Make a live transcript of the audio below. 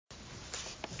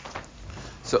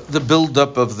So the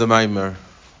build-up of the Maimer,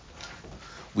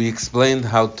 we explained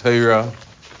how Torah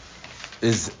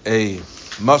is a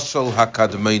mashal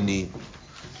hakadmoni,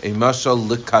 a mashal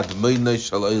likadmoni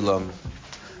shel olam,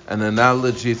 an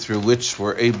analogy through which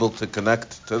we're able to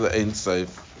connect to the Ein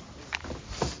Sof.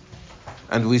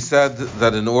 And we said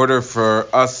that in order for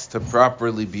us to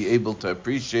properly be able to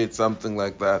appreciate something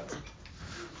like that,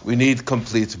 we need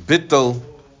complete bittul,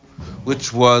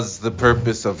 which was the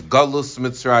purpose of Galus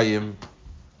Mitzrayim,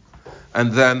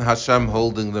 and then Hashem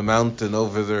holding the mountain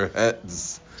over their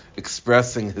heads,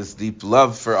 expressing his deep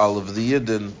love for all of the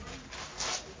Yidden.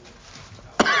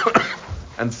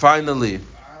 And finally,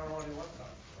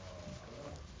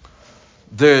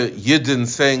 the Yidden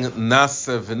saying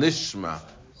Nasa v'nishma,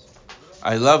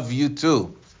 I love you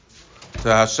too,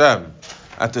 to Hashem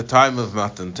at the time of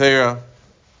Matan Torah,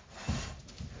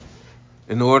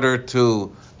 in order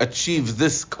to achieve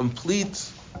this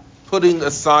complete putting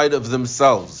aside of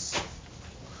themselves,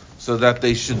 so that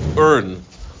they should earn,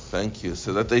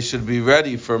 so that they should be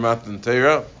ready for Matan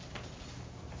Torah.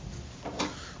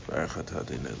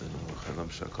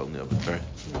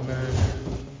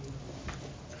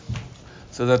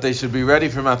 So that they should be ready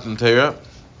for Matan Torah.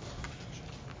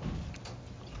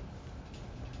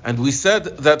 And we said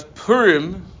that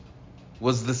Purim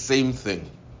was the same thing.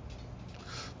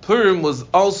 Purim was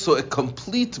also a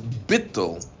complete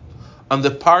bittul on the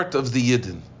part of the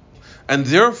Yidden. And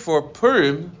therefore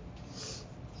Purim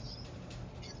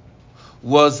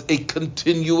was a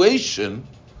continuation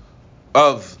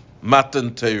of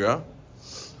Matan Torah,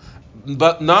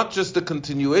 but not just a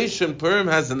continuation. Purim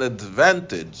has an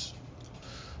advantage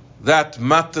that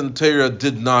Matan Torah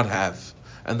did not have.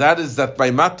 And that is that by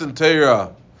Matan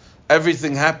Torah,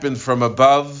 everything happened from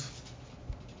above,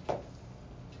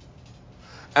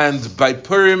 and by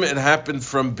Purim it happened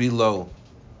from below.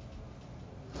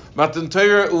 Matan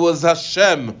Torah was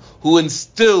Hashem who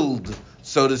instilled,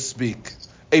 so to speak,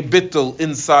 a bittul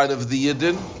inside of the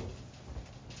Yidden.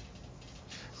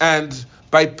 And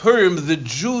by Purim, the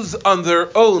Jews on their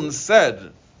own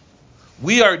said,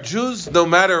 we are Jews no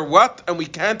matter what, and we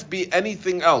can't be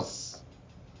anything else.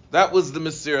 That was the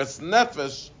Mesiras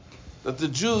Nefesh that the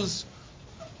Jews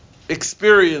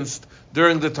experienced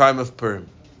during the time of Purim.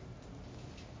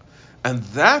 And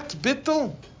that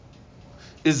bittul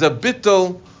is a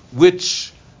bittul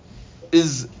which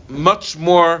is much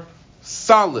more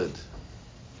solid,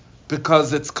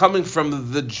 because it's coming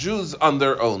from the Jews on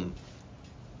their own.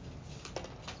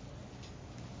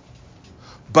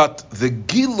 But the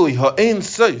Gilui Ha'ein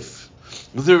Sof,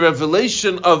 the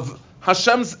revelation of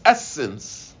Hashem's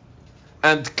essence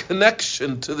and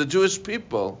connection to the Jewish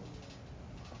people,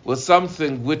 was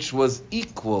something which was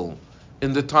equal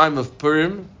in the time of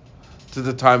Purim to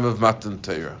the time of Matan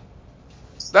Torah.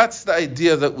 That's the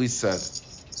idea that we said.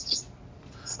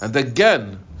 And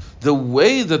again, the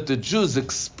way that the Jews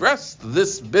expressed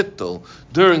this bittul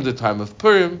during the time of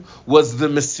Purim was the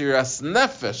Mesiras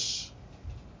Nefesh,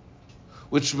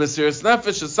 which Mesiras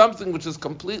Nefesh is something which is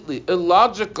completely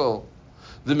illogical.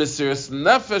 The Mesiras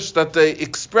Nefesh that they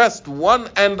expressed one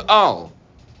and all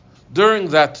during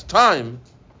that time,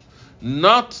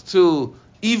 not to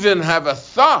even have a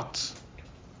thought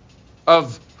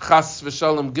of Chas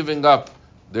v'Shalom giving up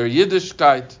their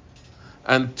Yiddishkeit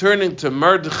and turning to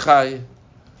Mordechai.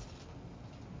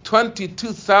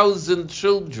 22,000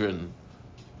 children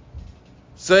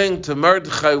saying to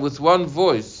Mordechai with one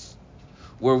voice,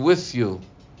 we're with you,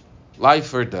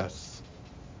 life or death.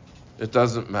 It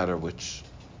doesn't matter which.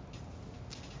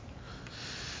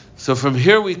 So from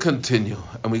here we continue,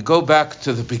 and we go back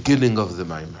to the beginning of the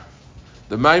Maimer.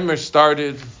 The Maimer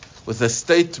started with a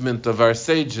statement of our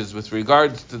sages with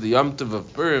regards to the Yom Tov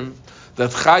of Purim,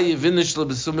 that Chayov Inish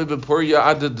lebesumi b'Purim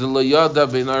ya'adad lo yada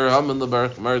bein Arham and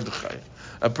lebarach Mordechai.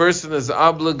 A person is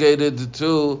obligated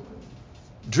to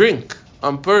drink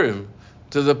on Purim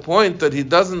to the point that he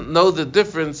doesn't know the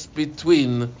difference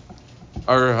between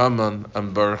Ar Haman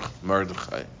and Baruch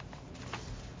Mordechai.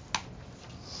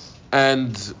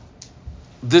 And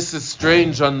this is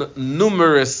strange on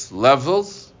numerous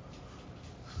levels.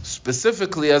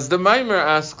 Specifically, as the Maimer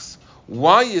asks,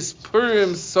 why is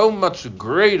Purim so much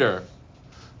greater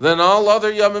than all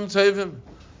other Yomim Tovim?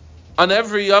 On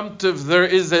every Yom Tov there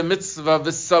is a mitzvah,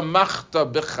 v'samachta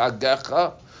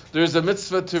b'chagecha. There is a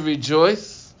mitzvah to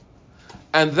rejoice,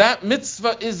 and that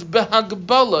mitzvah is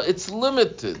behagbala, it's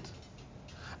limited.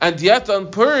 And yet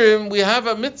on Purim we have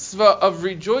a mitzvah of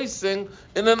rejoicing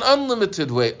in an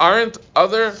unlimited way. Aren't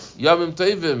other Yomim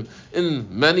Tovim in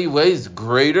many ways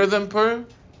greater than Purim?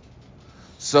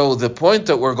 So the point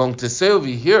that we're going to say over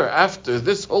here after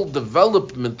this whole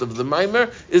development of the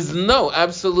Maimer is no,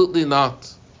 absolutely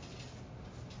not.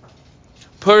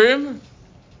 Purim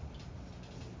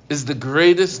is the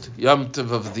greatest Yom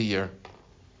Tov of the year,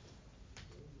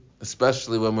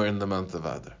 especially when we're in the month of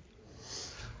Adar.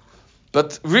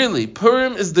 But really,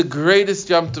 Purim is the greatest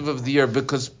Yom Tov of the year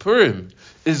because Purim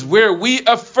is where we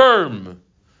affirm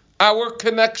our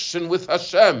connection with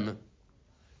Hashem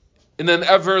in an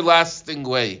everlasting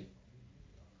way.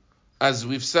 As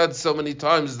we've said so many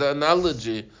times, the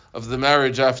analogy of the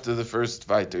marriage after the first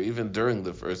fight, or even during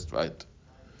the first fight,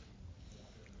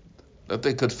 that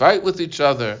they could fight with each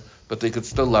other, but they could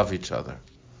still love each other.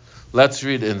 Let's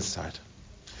read inside.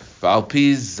 V'al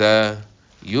pi zeh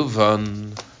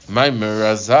yuvan maimer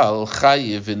azal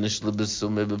Chayov Inish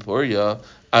lebesume beporya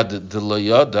ad delo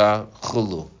yoda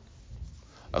chulu.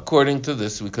 According to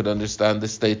this, we could understand the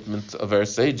statement of our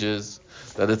sages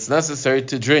that it's necessary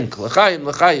to drink. L'chaim,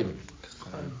 l'chaim.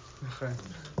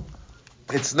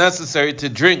 It's necessary to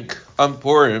drink on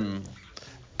Purim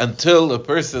until a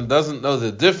person doesn't know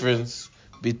the difference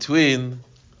between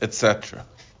etc.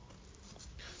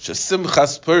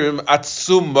 Shesimchas Purim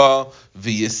atzuma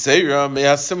v'yisera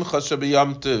me'asimcha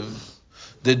sheb'yom tov.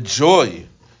 The joy,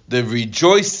 the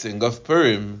rejoicing of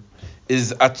Purim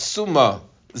is atzuma,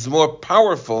 is more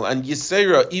powerful, and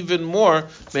yisera even more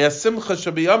me'asimcha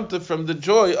sheb'yom tov, from the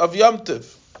joy of Yom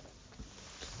Tov.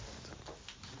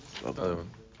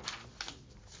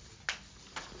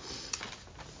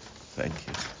 Thank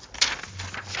you.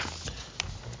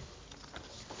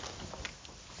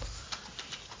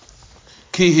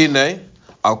 Ki hine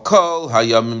al kol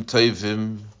hayamim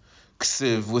tovim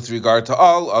ksiv. With regard to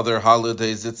all other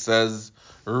holidays, it says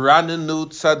ranenu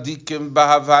tzadikim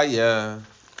b'havaya.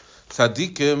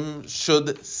 Tzadikim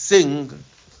should sing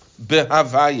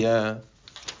b'havaya.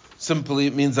 Simply,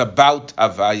 it means about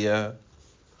havaya.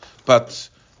 But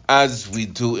as we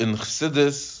do in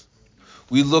Chassidus,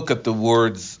 we look at the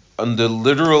words on the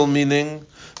literal meaning,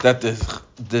 that the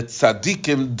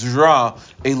tzaddikim draw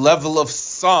a level of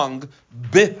song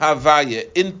b'havaya,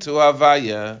 into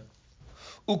havaya,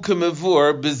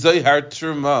 ukemevur b'zohar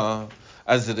truma,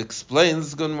 as it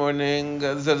explains, good morning,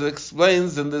 as it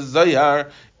explains in the Zohar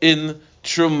in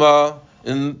Truma,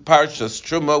 in Parshas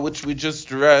Truma, which we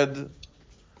just read,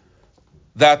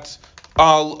 that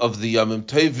all of the Yomim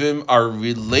Tovim are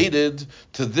related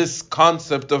to this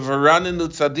concept of Haraninu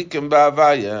Tzadikim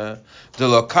Ba'avaya.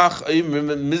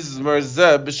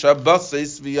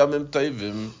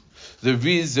 The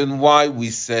reason why we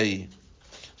say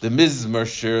the Mizmar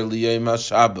Shir Liyom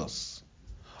HaShabbos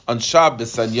on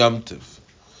Shabbos and Yom Tov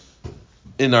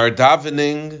in our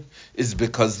davening is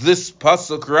because this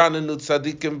pasuk Haraninu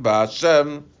Tzadikim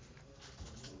Ba'Hashem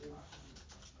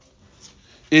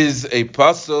is a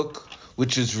pasuk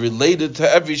which is related to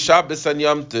every Shabbos and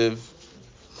Yom Tov.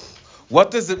 What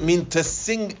does it mean to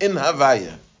sing in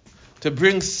Havaya? To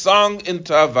bring song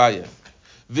into Havaya.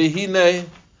 V'hine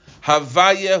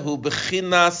Havaya hu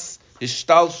b'chinas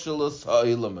hishtalshelus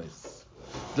ha'olamis.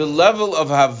 The level of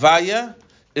Havaya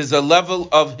is a level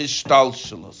of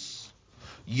hishtalshelus.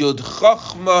 Yud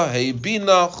chachma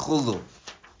heibina chulu.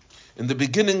 In the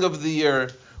beginning of the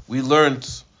year, we learned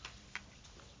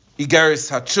Igeris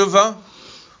HaTshuva,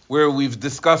 where we've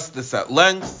discussed this at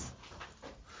length,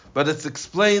 but it's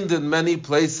explained in many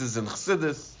places in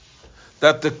Chassidus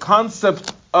that the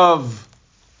concept of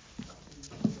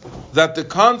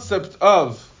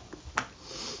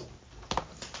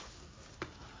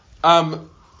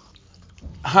Havaya,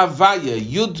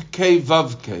 Yud Kei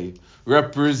Vav Kei,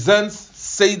 represents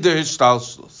Seder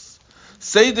Hishtalshlus.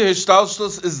 Seder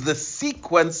Hishtalshlus is the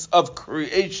sequence of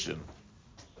creation.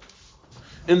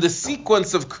 In the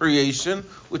sequence of creation,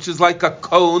 which is like a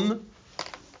cone,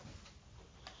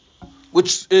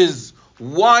 which is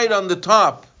wide on the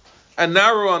top and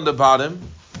narrow on the bottom,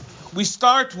 we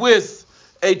start with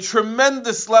a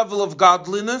tremendous level of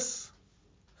godliness,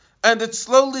 and it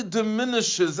slowly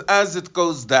diminishes as it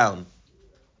goes down.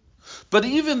 But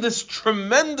even this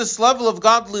tremendous level of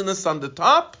godliness on the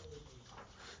top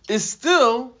is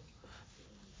still,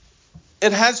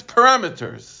 it has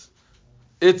parameters.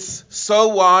 It's so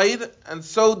wide and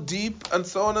so deep and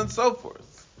so on and so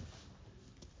forth.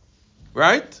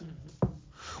 Right?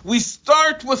 We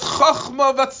start with Chachma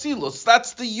of Atzilus.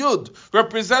 That's the Yud,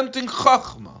 representing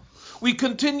Chachma. We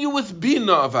continue with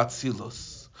Bina of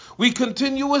Atzilus. We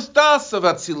continue with Das of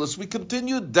Atzilus. We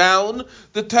continue down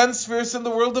the 10 spheres in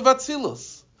the world of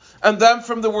Atzilus. And then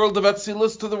from the world of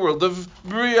Atzilus to the world of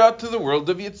Bria, to the world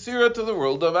of Yetzirah, to the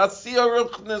world of Asiya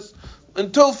Ruchnis,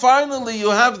 until finally you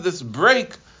have this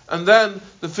break, and then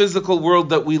the physical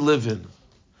world that we live in.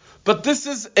 But this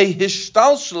is a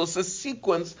hishtalshelus, a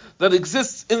sequence that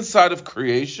exists inside of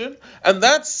creation, and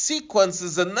that sequence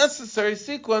is a necessary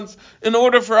sequence in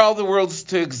order for all the worlds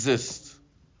to exist.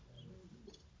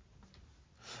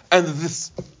 And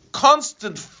this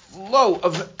constant flow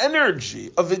of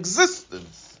energy, of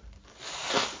existence,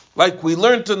 like we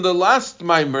learned in the last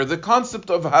mimer, the concept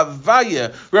of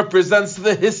Havaya represents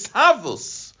the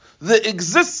hishavus, the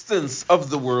existence of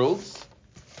the worlds,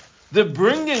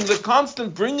 the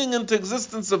constant bringing into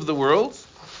existence of the worlds.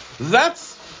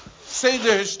 That's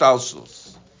Seder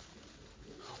Hishtalshelus.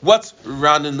 What's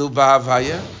Ranenu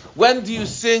B'Havaya? When do you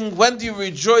sing? When do you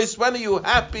rejoice? When are you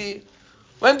happy?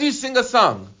 When do you sing a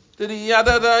song?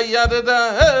 Yadada,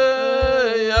 yadada,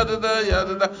 hey, yadada,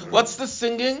 yadada. What's the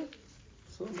singing?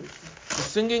 The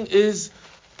singing is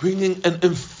bringing an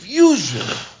infusion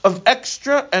of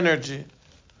extra energy,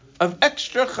 of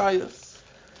extra chayas,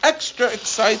 extra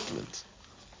excitement.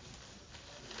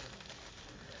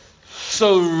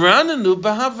 So ranenu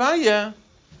b'havaya,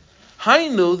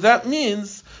 hainu, that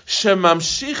means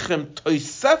shemamshichim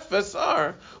toisefes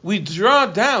ar, we draw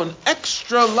down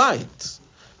extra light,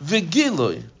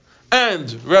 vigiloi,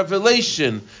 and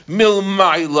revelation,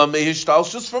 milmayla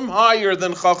mehishtalshus, from higher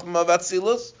than chachma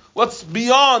vatzilus. What's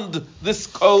beyond this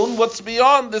cone? What's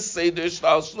beyond this seder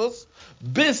shtalshus?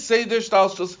 Bis seder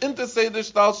shtalshus, into seder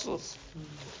shtalshus.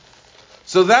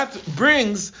 So that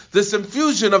brings this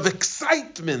infusion of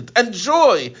excitement and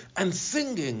joy and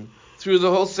singing through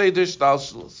the whole seder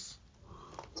shtalshus.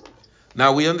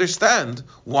 Now we understand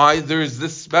why there is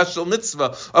this special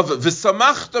mitzvah of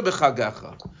v'samachta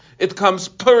b'chagecha. It comes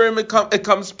Purim, it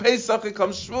comes Pesach, it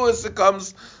comes Shavuos, it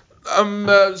comes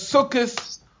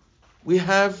Sukkot. We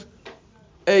have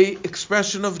a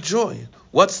expression of joy.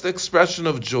 What's the expression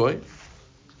of joy?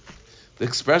 The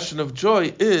expression of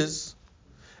joy is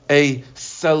a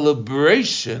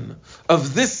celebration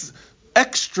of this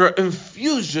extra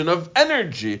infusion of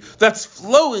energy that's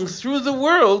flowing through the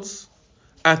worlds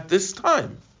at this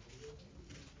time.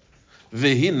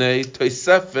 V'hinei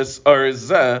toisefes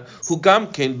arzeh hu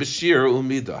gamkein b'shir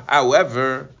umida.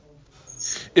 However,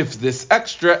 if this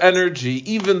extra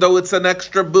energy, even though it's an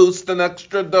extra boost, an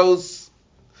extra dose,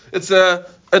 it's an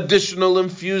additional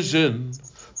infusion,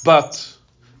 but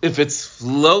if it's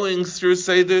flowing through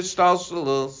Seder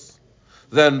Shtalshelus,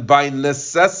 then by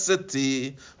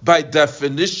necessity, by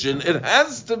definition, it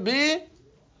has to be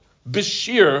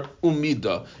b'shir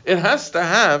umida. It has to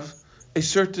have a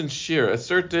certain shir, a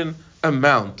certain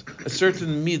amount, a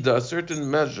certain midah, a certain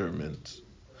measurement.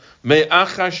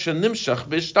 Me'achar shenimshach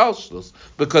b'hishtalshelus,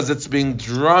 because it's being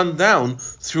drawn down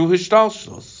through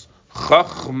hishtalshelus.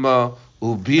 Chachma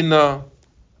ubina.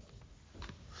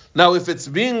 Now, if it's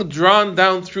being drawn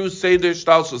down through Seder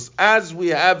Shtalshus, as we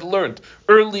have learned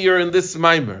earlier in this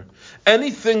mimer,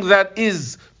 anything that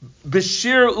is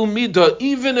B'shir Umida,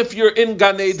 even if you're in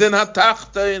Gan Eden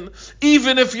HaTachtain,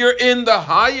 even if you're in the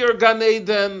higher Gan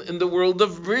Eden, in the world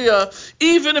of Bria,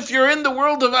 even if you're in the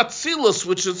world of Atzilus,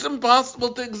 which is impossible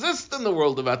to exist in the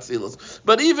world of Atzilus,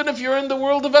 but even if you're in the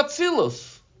world of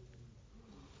Atzilus,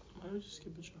 why would you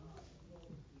skip a chunk?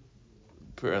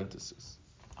 Parenthesis.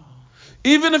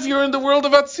 Even if you're in the world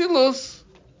of Atzilus,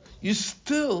 you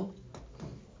still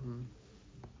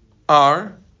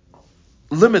are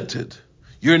limited.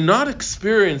 You're not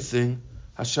experiencing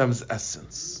Hashem's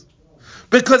essence.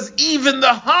 Because even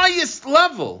the highest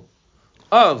level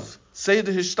of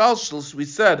Seder Hishtalshelus, we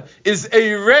said, is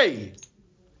a ray,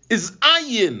 is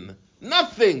ayin,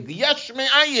 nothing, yesh me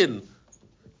ayin.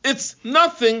 It's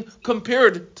nothing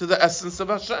compared to the essence of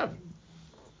Hashem.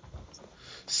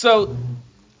 So,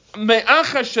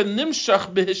 me'achar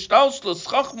shenimshach b'hishtalshelus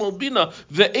chachma ubina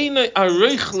ve'enei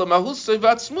areich lemahusay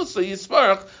v'atzmusay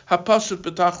yisparach hapashut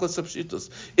b'tachlis hapshitus.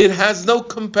 It has no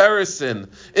comparison.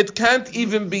 It can't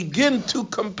even begin to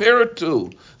compare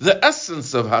to the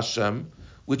essence of Hashem,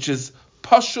 which is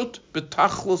pashut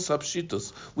b'tachlis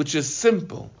hapshitus, which is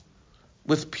simple,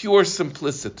 with pure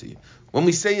simplicity. When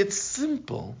we say it's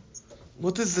simple,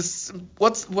 what does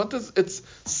its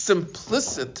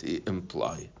simplicity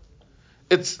imply?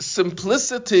 Its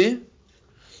simplicity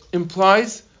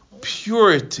implies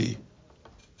purity.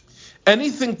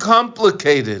 Anything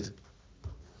complicated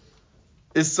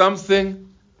is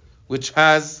something which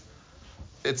has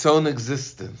its own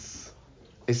existence,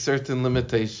 a certain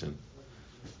limitation.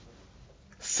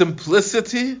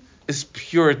 Simplicity is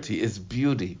purity, is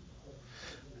beauty.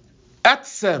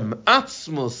 Atzem,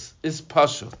 atzmus is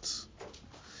pashut.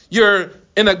 You're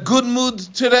in a good mood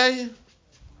today,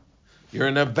 you're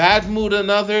in a bad mood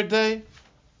another day.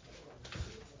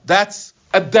 That's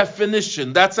a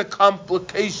definition. That's a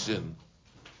complication.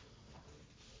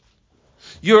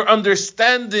 You're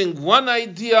understanding one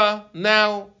idea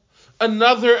now,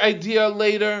 another idea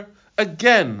later.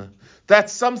 Again,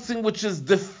 that's something which is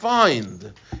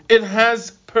defined. It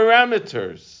has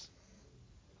parameters.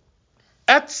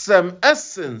 Etzem,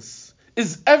 essence,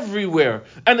 is everywhere.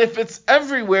 And if it's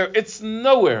everywhere, it's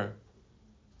nowhere.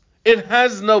 It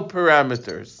has no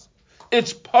parameters.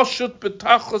 It's pashut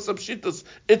betachos apshitos.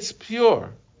 It's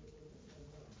pure.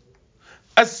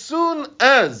 As soon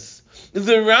as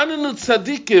the Raninu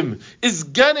Tzadikim is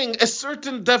getting a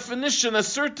certain definition, a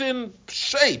certain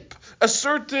shape, a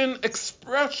certain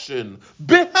expression,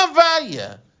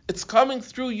 Behavaya, it's coming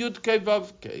through Yud Kei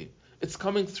Vav Kei. It's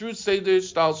coming through Seder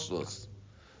Shtalshlos.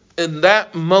 In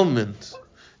that moment,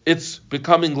 it's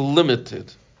becoming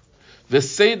limited. The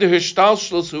Seder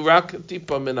Shtalshlos Urak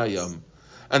Tipa Min Hayam.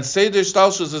 And Seder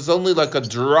Shtalshlos is only like a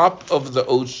drop of the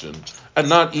ocean, and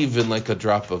not even like a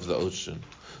drop of the ocean.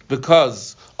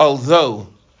 Because although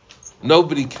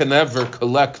nobody can ever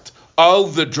collect all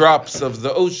the drops of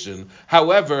the ocean,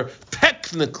 however,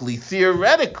 technically,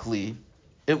 theoretically,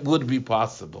 it would be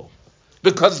possible.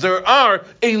 Because there are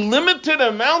a limited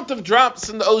amount of drops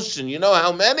in the ocean. You know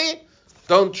how many?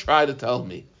 Don't try to tell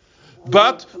me.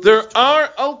 But there are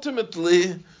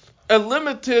ultimately a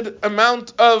limited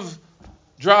amount of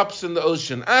drops in the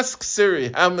ocean. Ask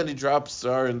Siri how many drops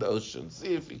there are in the ocean.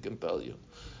 See if he can tell you.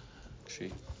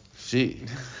 She.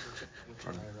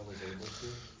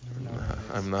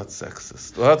 I'm not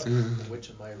sexist. What?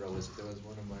 Which Amira was? There was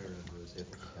one Amira who was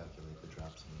able to calculate the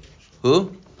drops in the ocean.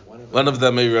 Who? One of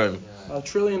them, Aaron. A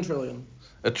trillion.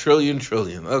 A trillion.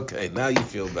 Okay, now you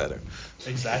feel better.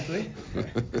 Exactly?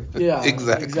 Yeah.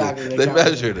 Exactly. They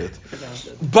measured it.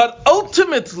 But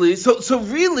ultimately, so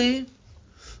really,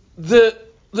 the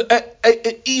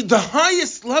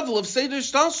highest level of Seder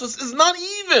Shtalshus is not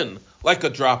even like a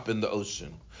drop in the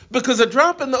ocean. Because a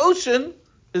drop in the ocean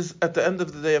is, at the end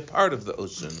of the day, a part of the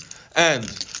ocean. And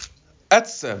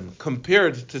Etzem,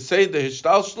 compared to Seder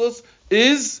Shtalshus,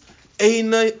 is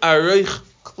Einay Areich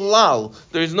Klal.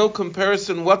 There is no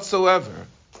comparison whatsoever.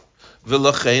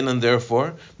 V'lachein, and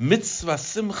therefore, mitzvah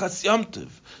simchas yomtiv,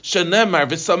 shenemar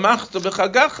v'samachta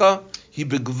b'chagacha, hi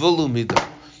begvulu midah.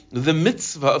 The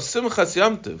mitzvah of simchas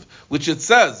yomtiv, which it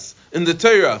says in the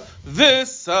Torah,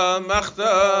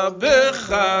 v'samachta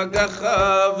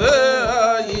b'chagacha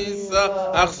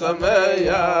v'ayisa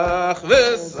achsameach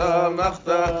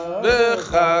v'samachta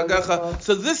b'chagacha.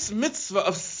 So this mitzvah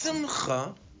of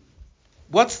simcha,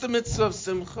 what's the mitzvah of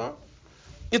simcha?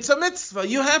 It's a mitzvah.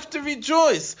 You have to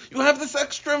rejoice. You have this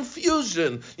extra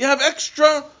infusion. You have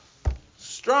extra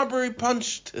strawberry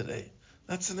punch today.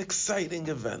 That's an exciting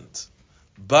event.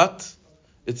 But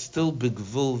it's still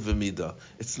bigvul v'mida.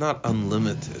 It's not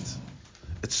unlimited.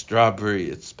 It's strawberry,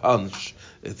 it's punch,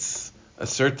 it's a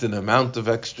certain amount of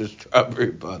extra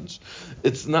strawberry punch.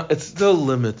 It's still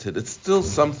limited. It's still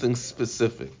something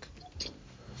specific.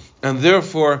 And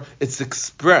therefore, it's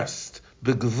expressed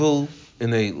bigvul,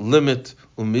 in a limit,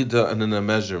 umida, and in a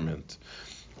measurement.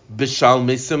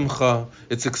 B'shalmei simcha,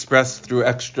 it's expressed through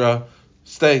extra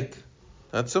steak.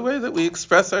 That's the way that we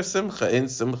express our simcha. Ein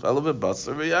simcha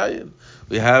lebasar v'yayin.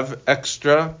 We have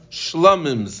extra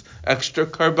shlamims, extra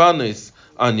karbanis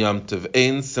on Yom Tov.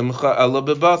 Ein simcha ela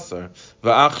bebasar.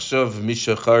 V'achshav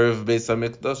mishacharev Beis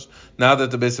Hamikdash. Now that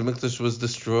the Beis Hamikdash was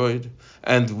destroyed,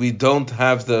 and we don't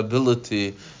have the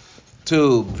ability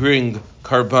to bring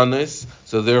karbanis,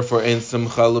 so therefore ein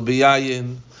simcha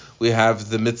lebiyayin. We have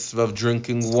the mitzvah of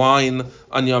drinking wine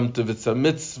on Yom Tov. It's a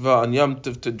mitzvah on Yom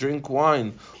Tov to drink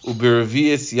wine.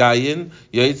 Ubervius yayin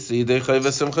yaitzi dechayv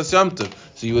simchas Yom Tov.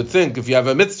 So you would think if you have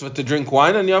a mitzvah to drink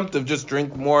wine on Yom Tov, just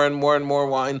drink more and more and more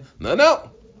wine. No.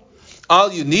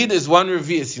 All you need is one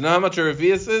revius. You know how much a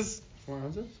revius is? 4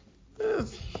 ounces?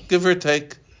 Give or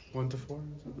take. 1 to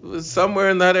 4? Somewhere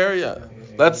in that area.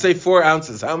 Let's say 4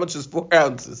 ounces. How much is 4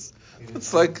 ounces?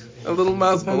 It's like a little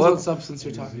mouse. Depends what substance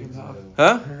you're talking about.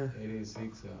 Huh?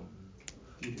 86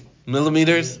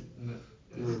 Millimeters?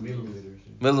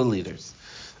 Milliliters.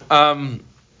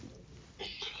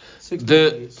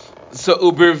 So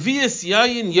ubervius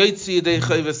yayin yotzi yedei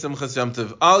chayves simchas Yom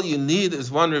Tov. All you need is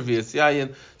one revius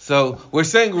yayin. So we're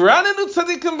saying ranenu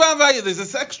tzadikim b'avaya. There's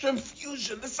this extra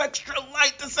infusion, this extra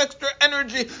light, this extra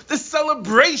energy, this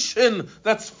celebration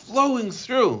that's flowing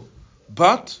through.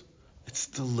 But it's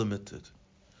still limited.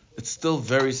 It's still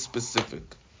very specific.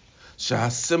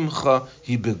 Sha'asimcha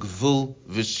hi begvul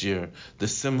v'shir. The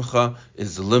simcha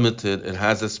is limited. It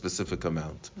has a specific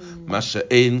amount.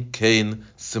 Masha'ein kein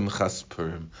simchas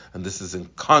Purim. And this is in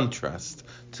contrast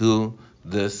to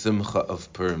the simcha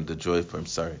of Purim, the joy of Purim.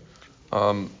 Sorry.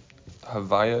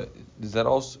 Havaya, is that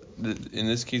also, in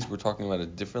this case we're talking about a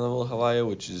different level of Havaya,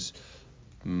 which is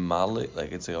Mali,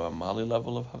 like it's like a Mali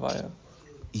level of Havaya.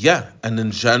 Yeah, and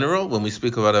in general, when we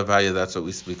speak about Havaya, that's what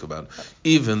we speak about.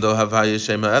 Even though Havaya is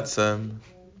Shema Etzem,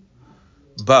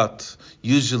 but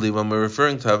usually when we're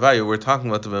referring to Havaya, we're talking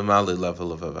about the Memali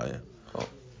level of Havaya. Oh.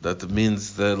 That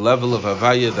means the level of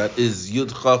Havaya that is Yud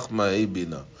Chachma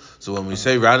Ebina. So when we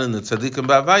say Ranan and Tzadikim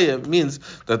B'Havaya, it means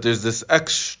that there's this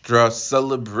extra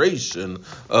celebration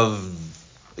of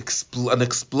an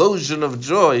explosion of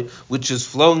joy which is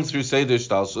flowing through Seder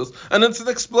Shtalshus, and it's an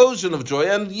explosion of joy,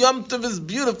 and Yom Tov is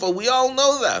beautiful. We all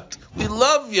know that. We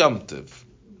love Yom Tov.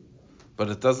 But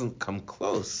it doesn't come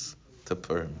close to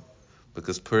Purim,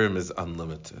 because Purim is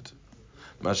unlimited.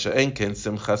 Masha Enken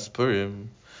Simchas Purim.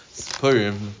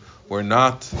 Purim, we're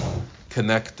not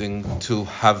connecting to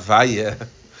Havaya.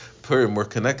 Purim, we're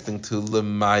connecting to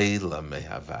L'mayla Me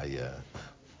Havaya.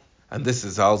 And this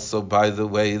is also, by the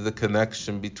way, the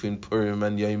connection between Purim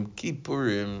and Yom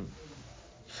Kippurim.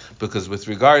 Because with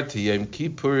regard to Yom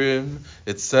Kippurim,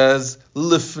 it says,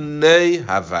 Lifnei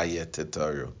Havaya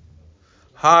Titaru.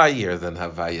 Higher than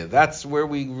Havaya. That's where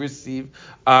we receive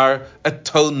our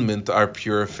atonement, our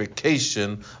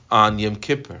purification on Yom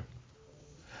Kippur.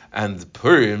 And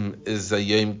Purim is a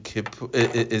Yom Kippur,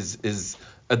 is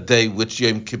a day which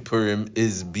Yom Kippurim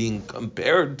is being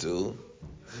compared to,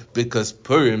 because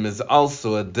Purim is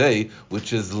also a day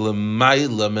which is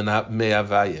l'mayla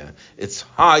me'avaya. It's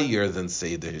higher than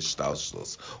Seder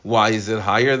Hishtalshlos. Why is it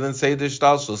higher than Seder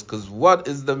Hishtalshlos? Because what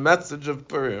is the message of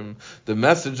Purim? The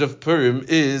message of Purim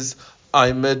is,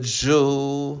 I'm a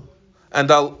Jew, and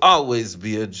I'll always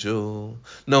be a Jew.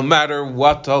 No matter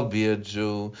what, I'll be a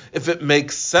Jew. If it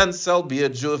makes sense, I'll be a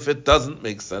Jew. If it doesn't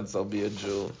make sense, I'll be a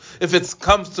Jew. If it's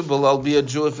comfortable, I'll be a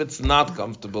Jew. If it's not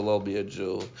comfortable, I'll be a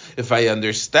Jew. If I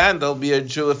understand, I'll be a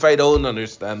Jew. If I don't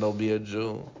understand, I'll be a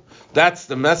Jew. That's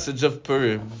the message of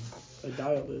Purim.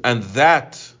 And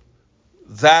that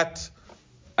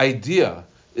idea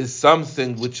is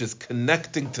something which is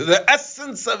connecting to the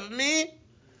essence of me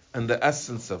and the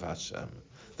essence of Hashem.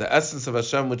 The essence of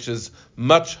Hashem, which is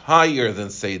much higher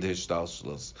than Seder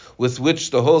Shtalshlos, with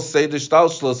which the whole Seder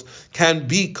Shtalshlos can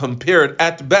be compared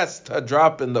at best to a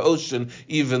drop in the ocean,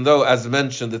 even though, as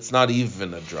mentioned, it's not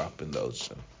even a drop in the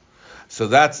ocean. So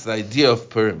that's the idea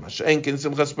of Purim. That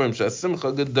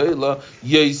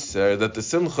the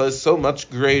Simcha is so much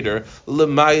greater,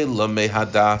 l'mayla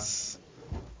mehadas,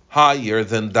 higher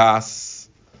than das,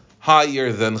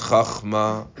 higher than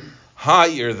Chachma,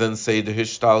 higher than Seder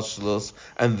Hishtalshlos,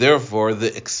 and therefore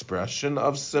the expression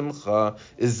of Simcha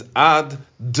is ad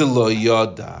delo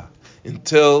yoda,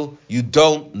 until you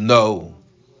don't know.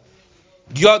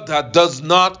 Yoda does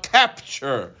not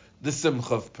capture the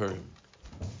Simcha of Purim.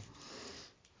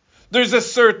 There's a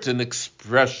certain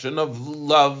expression of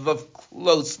love, of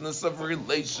closeness, of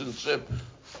relationship,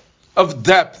 of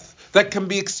depth that can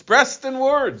be expressed in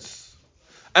words.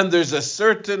 And there's a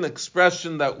certain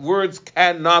expression that words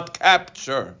cannot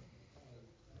capture,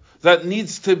 that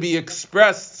needs to be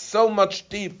expressed so much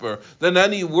deeper than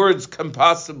any words can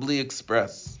possibly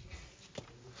express.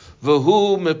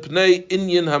 V'hu mipnei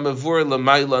inyan hamavur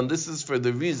l'mayla, and this is for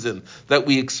the reason that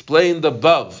we explained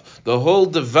above, the whole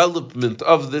development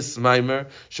of this maimer,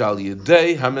 shal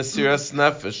yedei hamesiras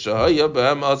nefesh shahaya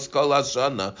b'hem askal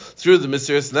hashana, through the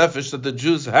mesiras nefesh that the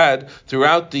Jews had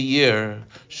throughout the year,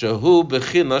 shahu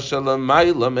b'china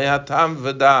shalamayla mehatam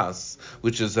v'das,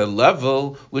 which is a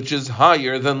level which is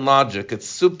higher than logic. It's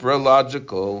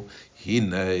supralogical.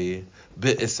 Hinei.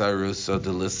 With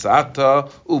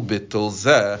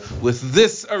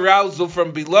this arousal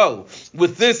from below,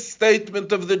 with this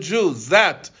statement of the Jews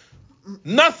that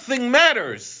nothing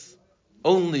matters,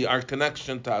 only our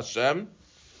connection to Hashem,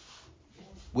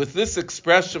 with this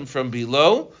expression from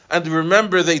below, and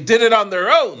remember they did it on their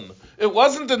own. It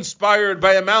wasn't inspired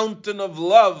by a mountain of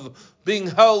love being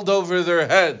held over their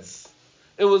heads.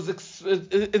 It was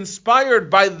inspired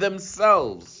by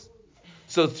themselves.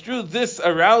 So through this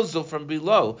arousal from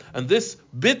below, and this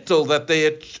bittul that they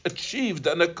achieved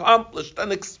and accomplished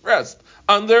and expressed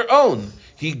on their own,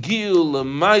 the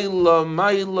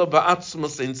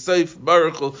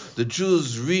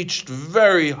Jews reached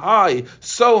very high,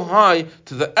 so high,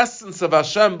 to the essence of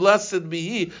Hashem, blessed be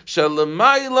He,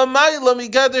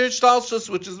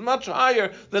 which is much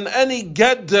higher than any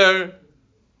geder,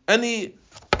 any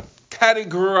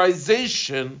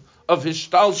categorization of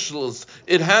Hishtalshlos.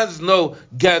 It has no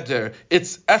geder.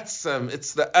 It's etzem.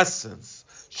 It's the essence.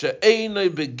 She'einei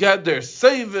begeder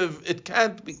seviv. It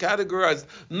can't be categorized,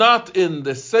 not in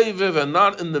the seviv and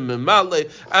not in the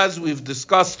memale, as we've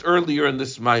discussed earlier in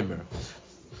this maimer.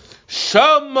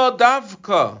 Shama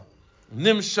davka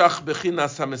Nimshach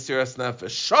bechinas hamesiras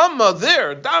nefesh. Shama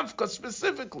there, Davka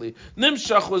specifically.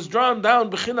 Nimshach was drawn down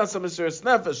bechinas hamesiras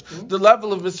nefesh. The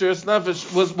level of mesiras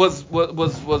nefesh was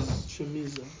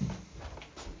Shemiza.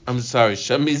 I'm sorry,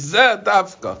 Shemizeh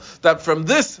Davka. That from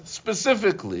this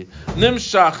specifically,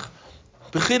 Nimshach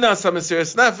bechinas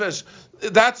hamesiras nefesh.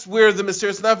 That's where the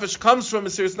mesiras nefesh comes from.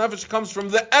 Mesiras nefesh comes from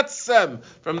the etzem,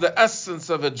 from the essence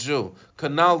of a Jew.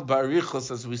 Kanal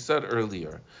barichos, as we said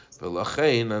earlier.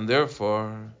 And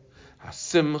therefore,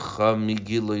 hasimcha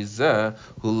migilui zeh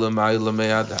hu l'mayla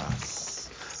me'adas.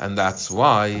 And that's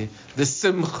why the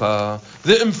simcha,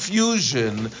 the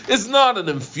infusion, is not an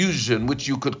infusion which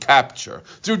you could capture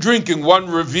through drinking one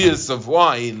revius of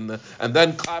wine and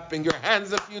then clapping your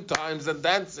hands a few times and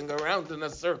dancing around in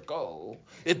a circle.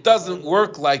 It doesn't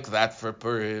work like that for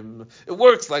Purim. It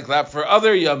works like that for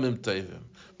other Yamim Tovim.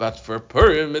 But for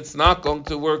Purim, it's not going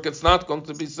to work. It's not going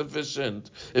to be sufficient.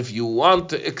 If you want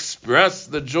to express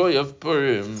the joy of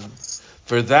Purim,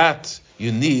 for that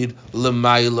you need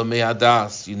l'mayla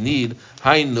me'adas. You need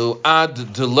hainu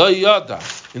ad d'lo yada,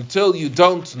 until you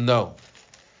don't know.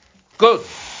 Good.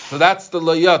 So that's the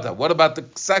lo yada. What about the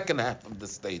second half of the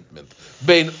statement?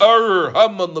 Bein Ur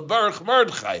Haman leBaruch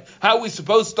Mordechai. How are we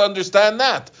supposed to understand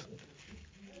that?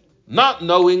 Not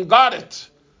knowing got it.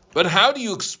 But how do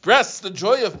you express the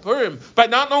joy of Purim? By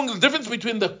not knowing the difference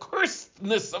between the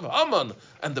cursedness of Haman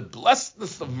and the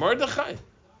blessedness of Mordechai?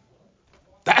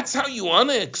 That's how you want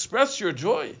to express your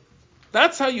joy.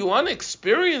 That's how you want to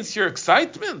experience your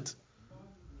excitement.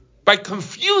 By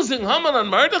confusing Haman and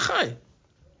Mordechai.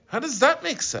 How does that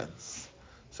make sense?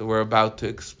 So we're about to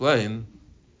explain.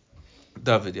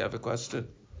 David, you have a question?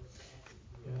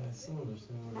 Yeah, I still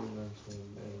understand what you mentioned.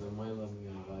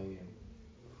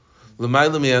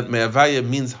 L'mayla me'avaya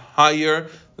means higher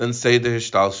than Seder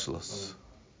Hishtalshlus.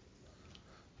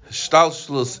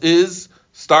 Hishtalshlus is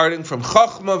starting from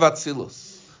Chochma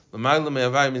Vatzilus. L'mayla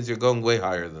me'avaya means you're going way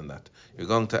higher than that. You're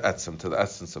going to Etzem, to the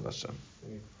essence of Hashem.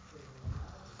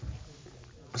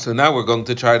 So now we're going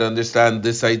to try to understand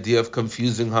this idea of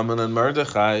confusing Haman and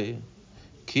Mordechai.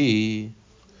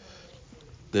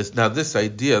 This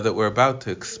idea that we're about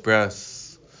to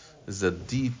express is a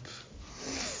deep,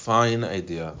 fine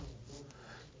idea.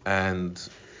 And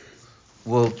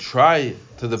we'll try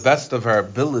to the best of our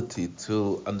ability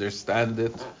to understand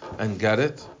it and get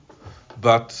it,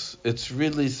 but it's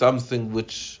really something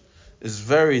which is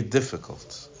very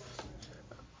difficult.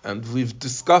 And we've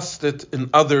discussed it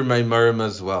in other Maimarim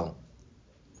as well.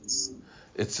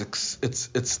 It's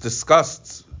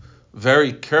discussed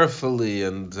very carefully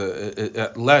and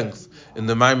at length in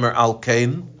the Maimar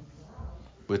Al-Kain,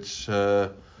 which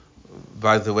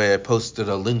by the way, I posted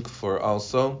a link for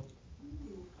also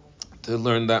to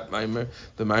learn that Maimer,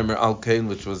 the Maimer Al-Kain,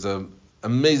 which was an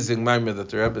amazing Maimer that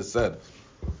the Rebbe said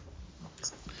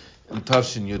in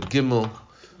Tavshin Yud Gimel,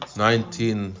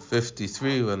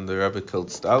 1953, when the Rebbe killed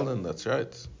Stalin. That's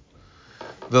right.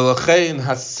 V'lachein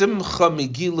hasimcha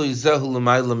migilui zehu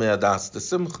l'mayla me'adas. The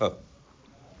simcha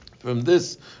from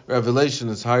this revelation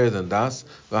is higher than das.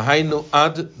 V'hainu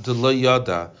ad d'lo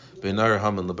yada. And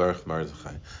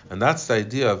that's the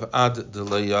idea of ad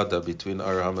de yada between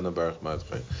Arham and Baruch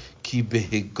Mordechai. Ki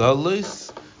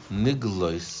behigalos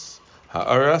niglos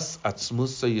haaras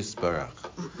atzmusa yisbarach.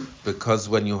 Because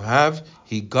when you have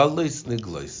higalos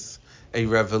niglos, a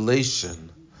revelation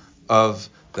of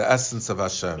the essence of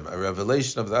Hashem, a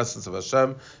revelation of the essence of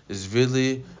Hashem is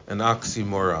really an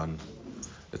oxymoron.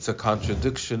 It's a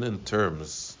contradiction in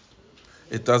terms.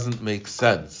 It doesn't make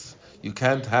sense. You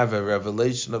can't have a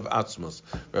revelation of Atzmos.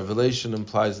 Revelation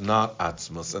implies not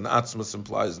Atzmos, and Atzmos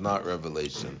implies not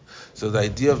revelation. So the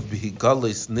idea of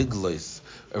Bihigalis Niglis,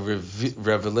 a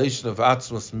revelation of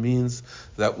Atzmos, means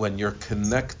that when you're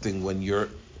connecting, when you're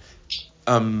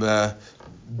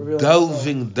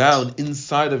delving down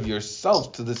inside of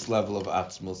yourself to this level of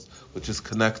Atzmos, which is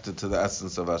connected to the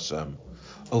essence of Hashem.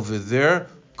 Over there,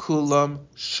 Kulam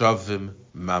Shavim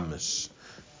Mamish.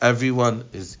 Everyone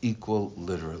is equal,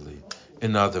 literally.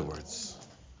 In other words,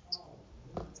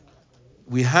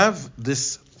 we have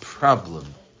this problem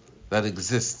that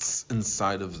exists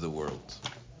inside of the world.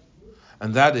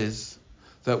 And that is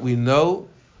that we know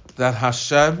that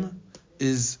Hashem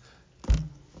is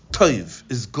toiv,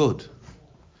 is good.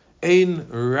 Ein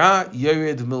ra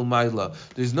yered milmayla.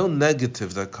 There's no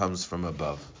negative that comes from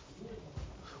above.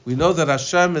 We know that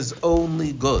Hashem is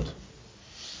only good.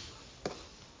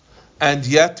 And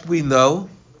yet we know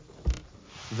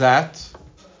that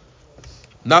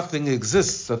nothing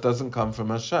exists that doesn't come from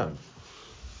Hashem.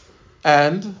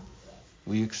 And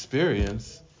we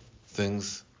experience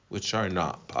things which are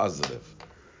not positive.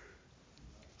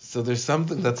 So there's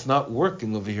something that's not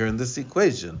working over here in this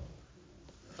equation.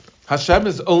 Hashem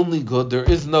is only good. There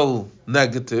is no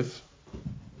negative.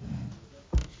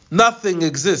 Nothing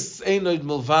exists. Einoid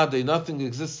milvade. Nothing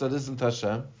exists that isn't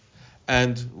Hashem.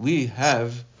 And we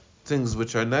have things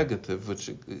which are negative, which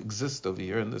exist over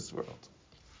here in this world.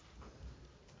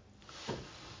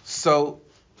 So,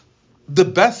 the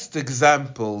best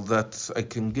example that I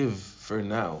can give for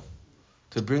now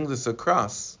to bring this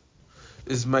across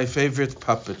is my favorite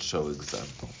puppet show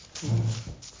example.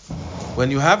 When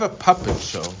you have a puppet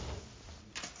show,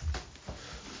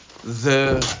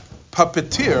 the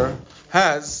puppeteer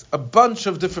has a bunch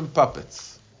of different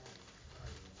puppets.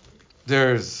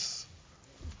 There's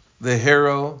the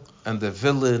hero and the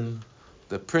villain,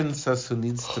 the princess who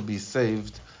needs to be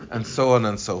saved, and so on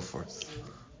and so forth.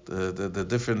 The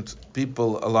different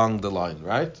people along the line,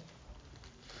 right?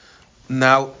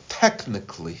 Now,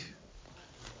 technically,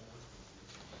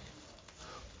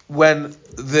 when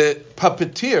the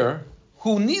puppeteer,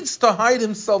 who needs to hide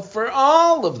himself for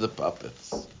all of the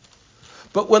puppets,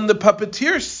 but when the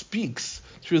puppeteer speaks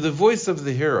through the voice of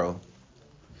the hero,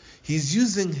 he's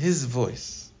using his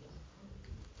voice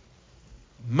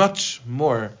much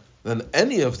more than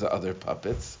any of the other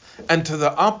puppets, and to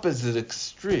the opposite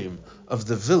extreme of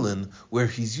the villain, where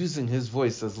he's using his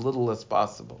voice as little as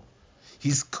possible.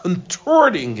 He's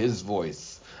contorting his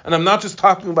voice. And I'm not just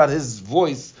talking about his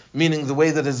voice, meaning the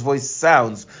way that his voice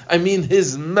sounds. I mean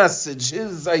his message,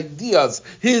 his ideas,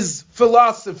 his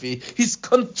philosophy. He's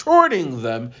contorting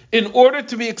them in order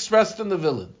to be expressed in the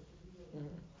villain.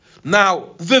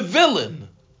 Now, the villain,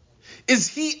 is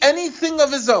he anything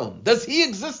of his own? Does he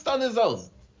exist on his own?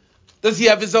 Does he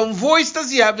have his own voice?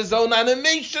 Does he have his own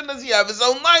animation? Does he have his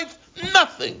own life?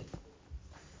 Nothing.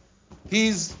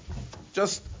 He's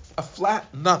just a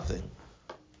flat nothing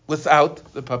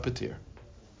without the puppeteer.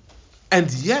 And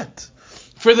yet,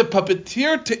 for the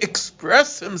puppeteer to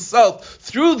express himself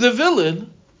through the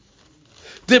villain,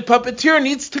 the puppeteer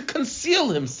needs to conceal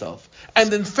himself.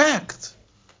 And in fact,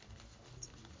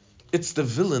 it's the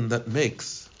villain that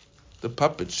makes the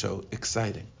puppet show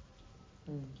exciting.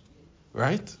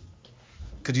 Right?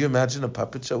 Could you imagine a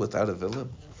puppet show without a villain?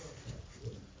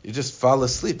 You just fall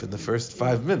asleep in the first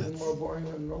 5 minutes. More boring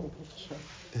than normal puppet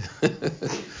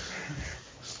show.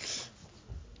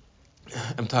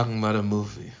 I'm talking about a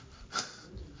movie.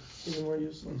 Even more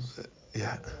useless.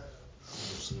 Yeah.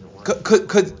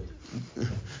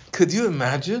 Could you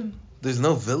imagine? There's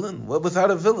no villain. Well, without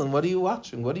a villain, what are you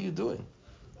watching? What are you doing?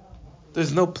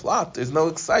 There's no plot. There's no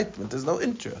excitement. There's no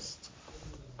interest.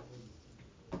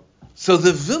 So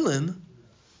the villain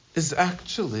is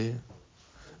actually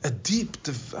a deep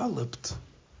developed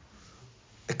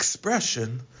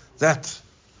expression that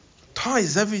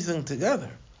ties everything together.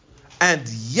 And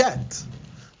yet,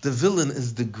 the villain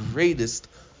is the greatest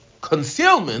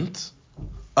concealment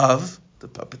of the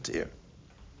puppeteer.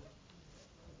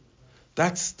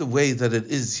 That's the way that it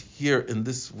is here in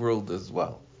this world as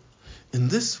well. In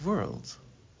this world,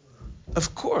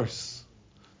 of course,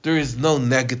 there is no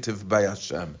negative by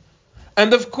Hashem.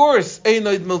 And of course,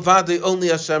 Einoid Milvade, only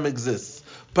Hashem exists.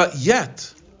 But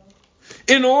yet,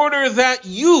 in order that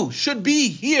you should be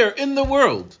here in the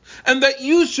world, and that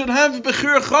you should have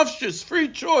Bechir Chavshis, free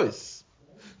choice,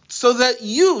 so that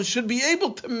you should be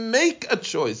able to make a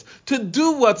choice, to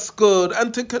do what's good,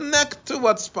 and to connect to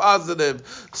what's positive,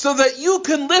 so that you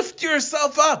can lift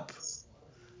yourself up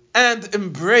and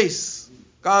embrace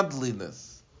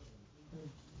godliness.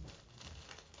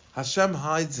 Hashem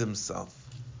hides himself,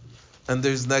 and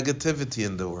there's negativity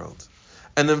in the world.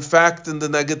 And in fact, in the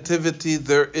negativity,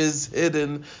 there is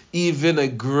hidden even a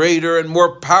greater and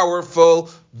more powerful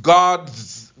godliness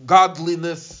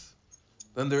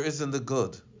than there is in the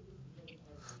good.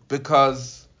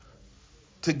 Because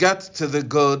to get to the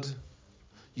good,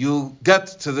 you get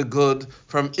to the good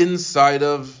from inside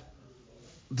of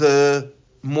the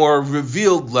more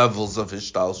revealed levels of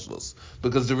Hishtalshlus.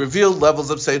 Because the revealed levels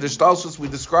of Seder Hishtalshlus, we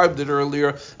described it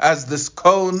earlier as this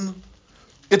cone.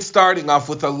 It's starting off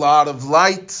with a lot of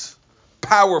light,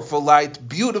 powerful light,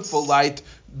 beautiful light,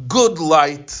 good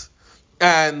light,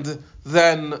 and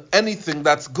then anything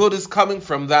that's good is coming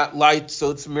from that light, so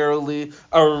it's merely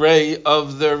a ray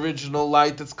of the original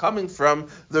light. It's coming from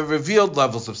the revealed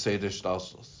levels of Seder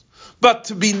Hishtalshlus. But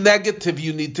to be negative,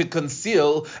 you need to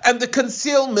conceal, and the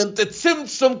concealment, the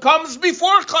tzimtzum, comes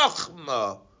before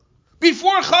Chachma.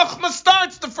 Before Chachma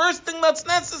starts, the first thing that's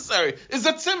necessary is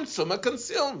a tzimtzum, a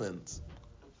concealment.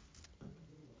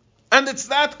 And it's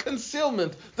that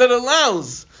concealment that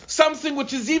allows something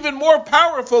which is even more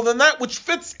powerful than that which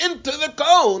fits into the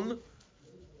cone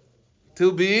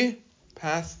to be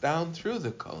passed down through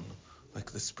the cone,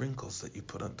 like the sprinkles that you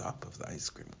put on top of the ice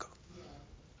cream cone.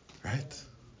 Right?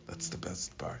 That's the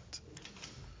best part.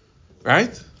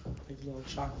 Right? Like a little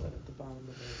chocolate at the bottom of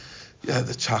it. Yeah,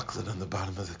 the chocolate on the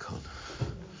bottom of the cone.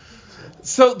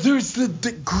 So there's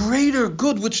the greater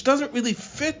good, which doesn't really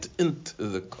fit into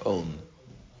the cone,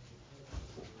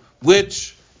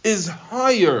 which is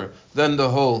higher than the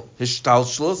whole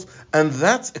hishtalshlus, and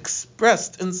that's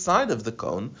expressed inside of the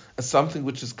cone as something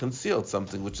which is concealed,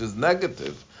 something which is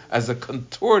negative, as a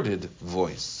contorted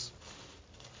voice.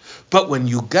 But when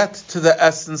you get to the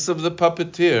essence of the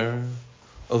puppeteer,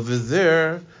 over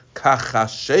there,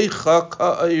 kachashecha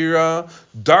ka'ira,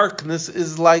 darkness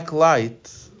is like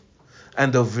light,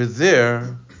 and over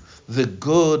there, the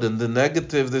good and the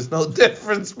negative, there's no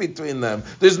difference between them.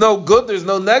 There's no good, there's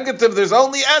no negative, there's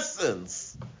only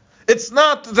essence. It's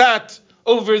not that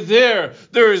over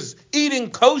there's eating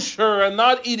kosher and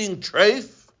not eating treif.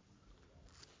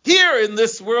 Here in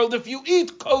this world, if you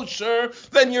eat kosher,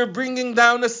 then you're bringing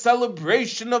down a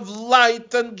celebration of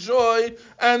light and joy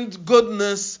and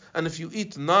goodness. And if you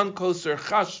eat non-kosher,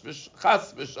 chas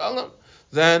v'shalom,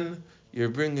 then you're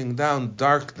bringing down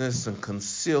darkness and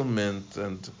concealment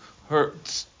and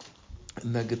hurt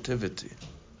and negativity.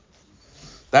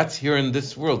 That's here in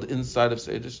this world, inside of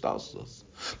Seder Shtalshlus.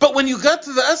 But when you get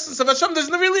to the essence of Hashem, there's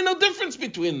really no difference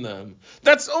between them.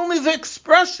 That's only the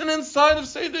expression inside of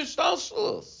Seder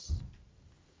Shtalshlus.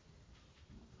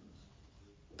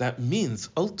 That means,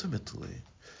 ultimately,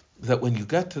 that when you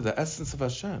get to the essence of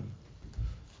Hashem,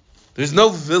 there's no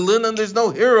villain and there's no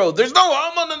hero. There's no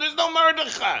Haman and there's no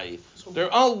Mordechai.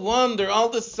 They're all one. They're all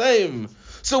the same.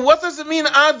 So what does it mean?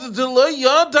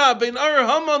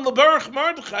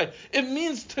 It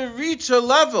means to reach a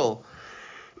level,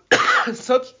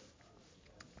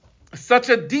 such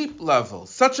a deep level,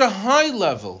 such a high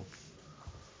level,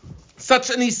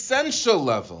 such an essential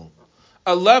level,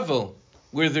 a level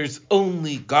where there's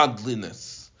only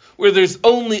godliness, where there's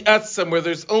only etzem, where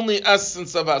there's only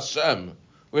essence of Hashem,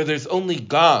 where there's only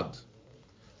God,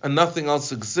 and nothing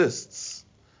else exists.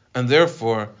 And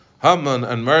therefore, Haman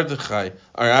and Mordechai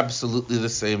are absolutely the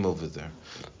same over there.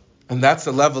 And that's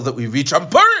a level that we reach on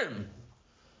Purim.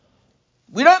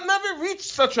 We don't never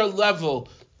reach such a level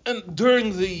and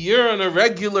during the year on a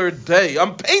regular day.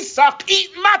 On Pesach,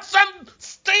 eat matzah and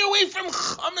stay away from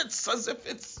chametz as if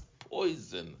it's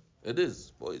poison. It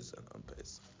is poison on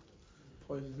Pesach.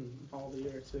 Poison all the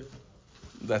year too.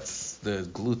 That's the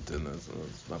gluten.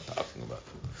 It's not talking about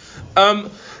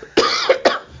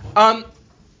it.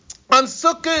 On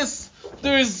Sukkot,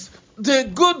 there's the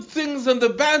good things and the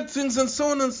bad things and so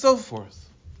on and so forth.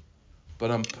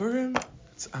 But on Purim,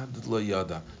 it's Adad Lo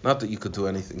Yada. Not that you could do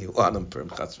anything you want on Purim,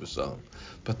 Chas v'Shalom.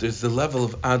 But there's the level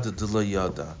of Adad Lo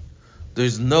Yada.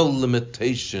 There's no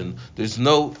limitation. There's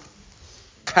no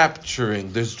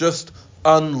capturing. There's just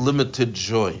unlimited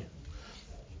joy.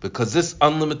 Because this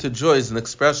unlimited joy is an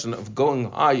expression of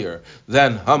going higher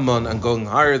than Haman and going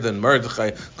higher than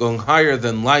Mordechai, going higher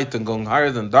than light and going higher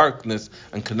than darkness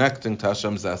and connecting to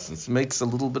Hashem's essence. It makes a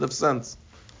little bit of sense.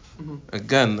 Mm-hmm.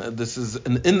 Again, this is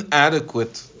an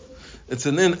inadequate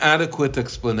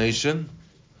explanation,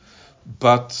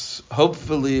 but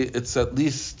hopefully it's at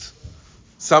least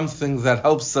something that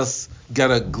helps us get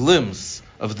a glimpse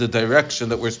of the direction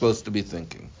that we're supposed to be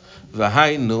thinking.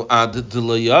 V'hainu ad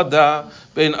d'layada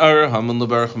bein ar Haman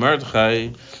lebarach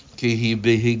Mordechai ki hi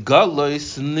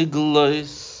behigalois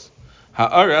niglois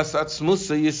ha'aras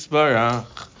atzmusa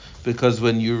yisbarach, because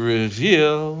when you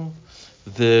reveal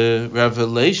the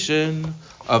revelation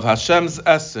of Hashem's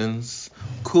essence,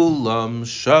 kulam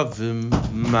shavim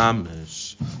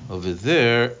mamish, over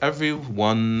there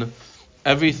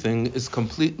everything is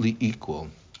completely equal.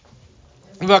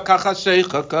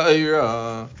 V'kachashecha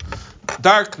ka'ira,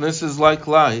 darkness is like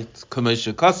light. As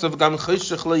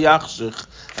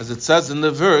it says in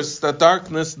the verse, that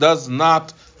darkness does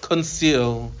not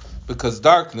conceal, because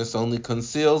darkness only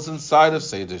conceals inside of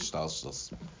Seder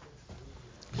Shtalshlus.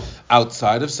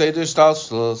 Outside of Seder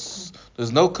Shtalshlus,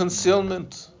 there's no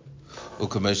concealment. As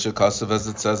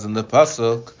it says in the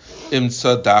pasuk, Im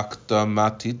tzadakta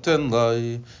matiten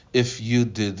lai, if you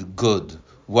did good,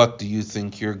 what do you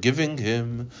think you're giving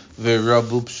him? And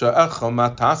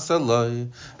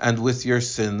with your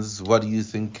sins, what do you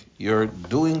think you're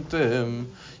doing to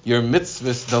him? Your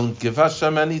mitzvahs don't give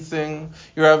Hashem anything.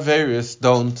 Your averis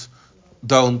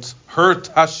don't hurt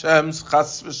Hashem's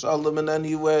chas v'shalom in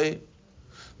any way.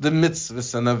 The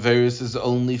mitzvahs and averis is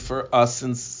only for us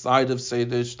inside of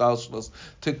Seder Shtalshlus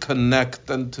to connect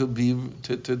and to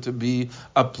be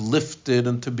uplifted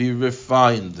and to be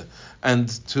refined and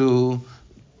to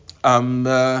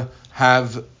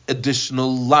have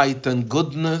additional light and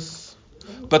goodness.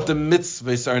 But the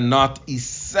mitzvahs are not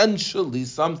essentially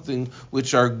something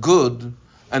which are good,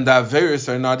 and the averos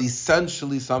are not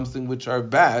essentially something which are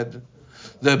bad.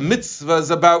 The mitzvah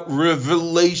is about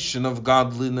revelation of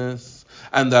godliness,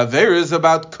 and the avera is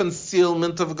about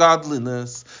concealment of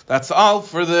godliness. That's all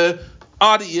for the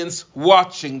audience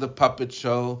watching the puppet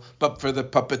show, but for the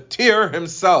puppeteer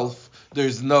himself,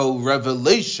 there's no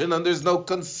revelation and there's no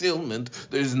concealment.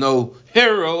 There's no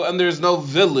hero and there's no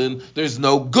villain. There's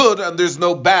no good and there's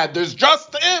no bad. There's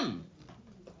just him.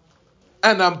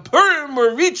 And on Purim,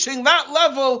 we're reaching that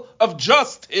level of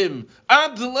just him.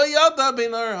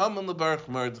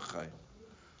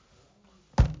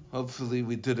 Hopefully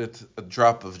we did it a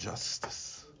drop of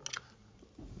justice.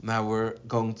 Now we're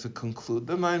going to conclude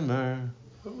the Maimer.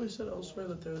 But we said elsewhere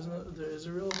that there is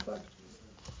a real effect.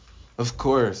 Of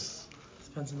course.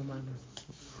 Depends on the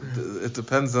minor. It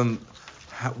depends on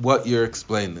what you're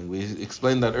explaining. We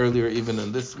explained that earlier, even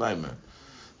in this Maimer,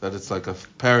 that it's like a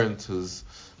parent who's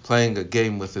playing a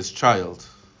game with his child.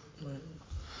 Right.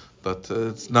 But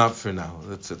it's not for now.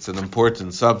 It's an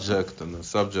important subject, and a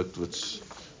subject which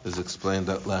is explained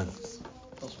at length.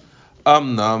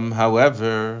 Amnam,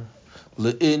 however,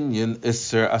 le'inyan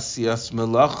iser asiyas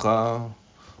melacha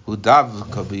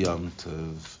hudavka b'yom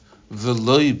tov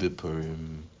v'loi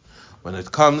b'purim. When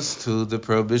it comes to the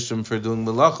prohibition for doing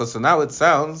melacha, so now it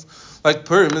sounds like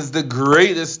Purim is the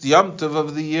greatest Yom Tov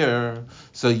of the year.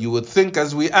 So you would think,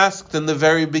 as we asked in the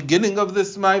very beginning of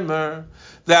this Maimer,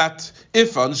 that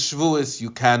if on Shavuos you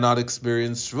cannot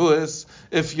experience Shavuos,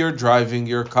 if you're driving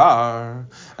your car,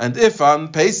 and if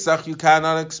on Pesach you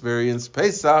cannot experience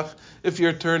Pesach, if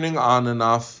you're turning on and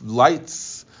off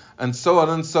lights, and so on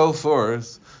and so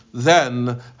forth,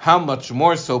 then how much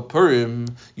more so Purim,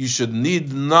 you should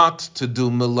need not to do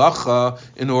melacha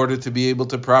in order to be able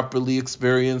to properly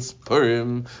experience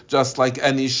Purim, just like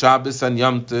any Shabbos and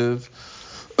Yom Tov.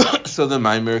 So the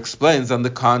Maimer explains, on the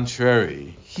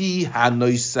contrary, Hi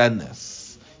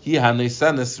hanoisenes. Hi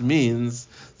hanoisenes means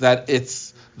that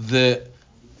it's the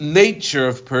nature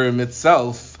of Purim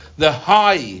itself, the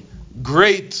high,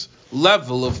 great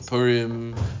level of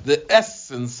Purim, the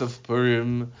essence of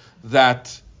Purim,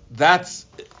 that's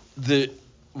the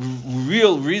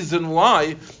real reason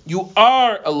why you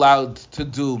are allowed to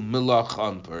do melacha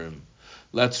on Purim.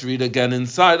 Let's read again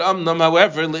inside. Amnam,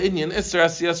 however, le'inyan iser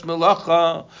asiyas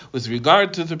melacha, with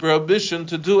regard to the prohibition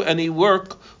to do any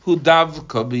work, hu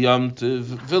davka b'yom tov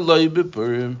v'loi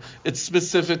b'purim, it's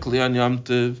specifically on Yom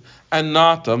Tov and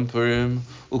not on Purim.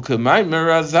 U'kemaimer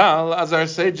razal, as our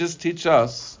sages teach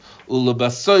us,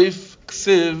 u'lebasoif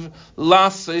ksiv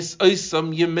laseis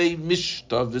oisam yemei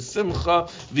mishta v'simcha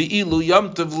v'ilu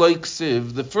Yom Tov loy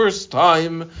ksiv. The first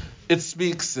time it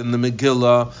speaks in the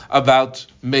Megillah about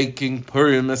making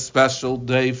Purim a special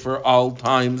day for all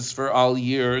times, for all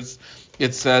years.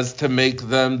 It says to make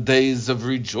them days of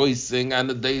rejoicing and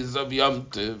the days of Yom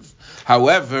Tov.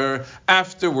 However,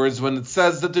 afterwards, when it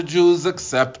says that the Jews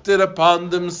accepted upon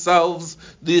themselves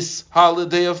this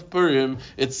holiday of Purim,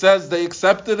 it says they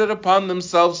accepted it upon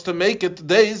themselves to make it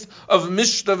days of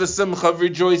Mishta v'Simcha, of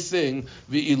rejoicing.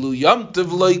 V'ilu Yom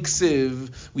Tov lo yiksiv.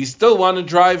 We still want to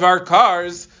drive our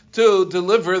cars to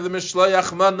deliver the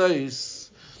Mishloach Manos.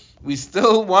 We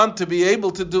still want to be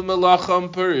able to do Melacha on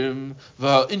Purim.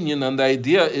 V'ha'inyan, and the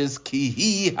idea is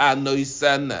Kihi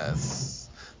ha'noisenes.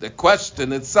 The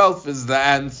question itself is the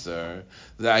answer.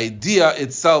 The idea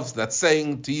itself that's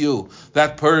saying to you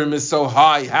that Purim is so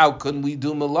high, how can we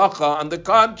do Melacha? On the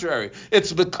contrary,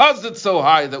 it's because it's so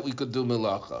high that we could do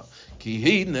Melacha.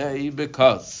 Kihine,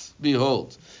 because,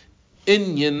 behold,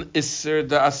 Inyan Isser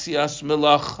da Asiyas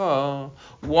Melacha.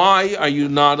 Why are you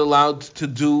not allowed to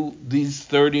do these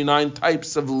 39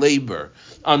 types of labor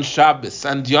on Shabbos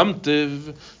and Yom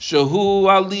Tov? Shehu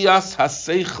Aliyas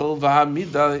Haseichel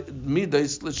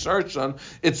v'Hamidais L'Sharshan.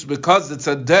 It's because it's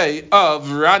a day of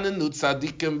Ranenu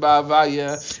Tzadikim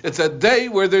Ba'avaya. It's a day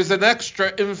where there's an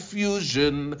extra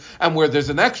infusion, and where there's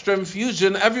an extra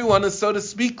infusion, everyone is, so to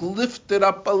speak, lifted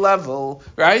up a level,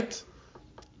 right?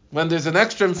 When there's an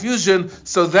extra infusion,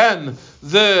 so then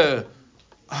the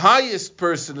highest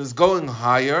person is going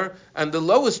higher, and the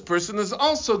lowest person is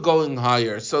also going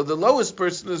higher. So the lowest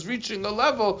person is reaching a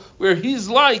level where he's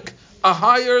like a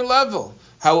higher level.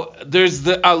 How there's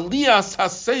the aliyas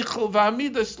haseichel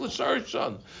v'amidas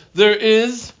l'sharshan. There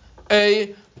is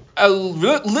a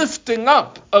lifting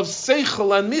up of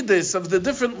seichel and midas, of the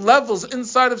different levels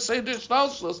inside of Seder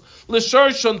Shtalshlos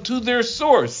l'sharshan, to their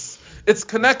source. It's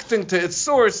connecting to its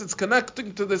source, it's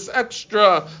connecting to this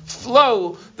extra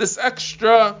flow, this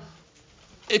extra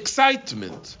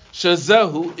excitement.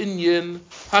 Shazehu inyan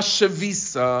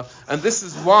hashavisa. And this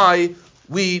is why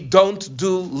we don't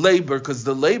do labor, because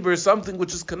the labor is something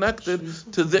which is connected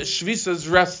to the Shvisa's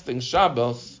resting,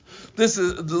 Shabbos. This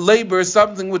is labor is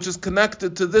something which is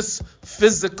connected to this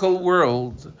physical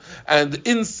world. And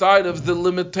inside of the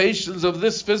limitations of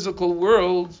this physical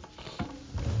world,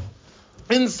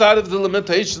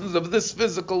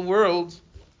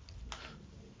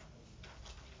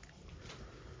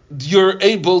 you're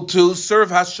able to serve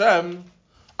Hashem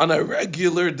on a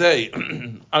regular day,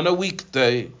 on a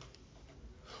weekday.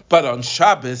 But on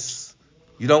Shabbos,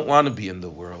 you don't want to be in the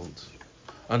world.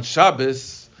 On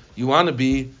Shabbos, you want to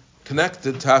be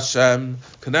connected to Hashem,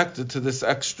 connected to this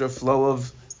extra flow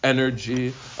of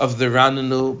energy, of the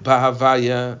Rananu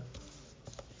Bahavaya.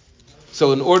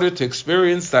 So in order to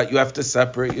experience that, you have to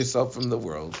separate yourself from the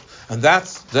world. And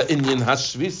that's the Inyan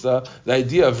Hashvisa, the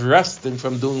idea of resting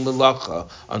from doing Melacha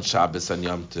on Shabbos and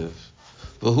Yom Tov.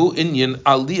 V'hu Inyan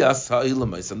Aliyas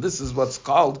Ha'ilamais. And this is what's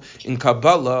called in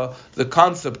Kabbalah the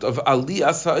concept of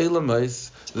Aliyas Ha'ilamais,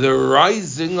 the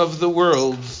rising of the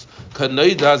worlds.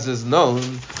 Kanoidas is known,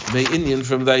 may Inyan,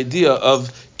 from the idea of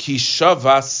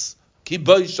Kishavas,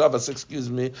 Kiboy Shavas,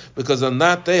 because on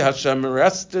that day Hashem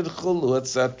rested, Chulu,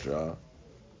 etc.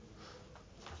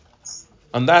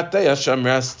 On that day Hashem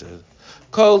rested.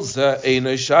 Kol ze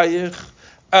eino shayich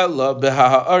ela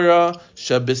beha'ara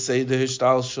shebeseder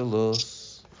hishtal shalos.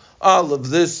 All of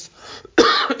this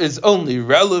is only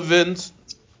relevant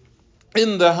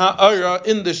in the ha'ara,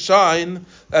 in the shine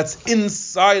that's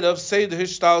inside of Seder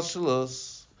Hishtal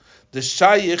Shalos. The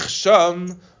Shayich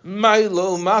Sham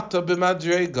Mailo Mata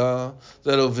B'Madrega,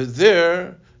 that over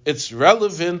there it's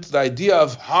relevant, the idea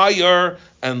of higher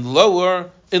and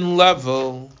lower in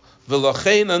level.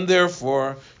 V'lochein, and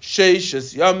therefore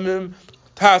Sheishes Yamim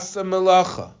Tasa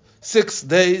Melacha. 6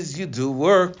 days you do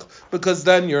work, because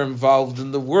then you're involved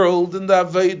in the world, in the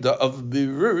Aveda of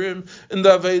Birurim, in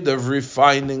the Aveda of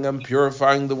refining and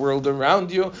purifying the world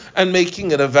around you, and making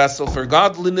it a vessel for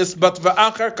godliness. But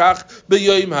v'achar kach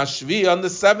b'yoyim hashvi, on the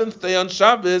 7th day on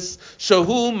Shabbos,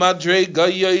 shahu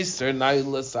madrega yoser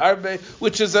nailas arbe,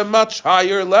 which is a much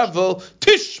higher level,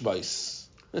 tishbais.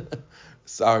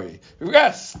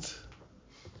 Rest.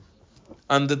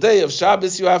 On the day of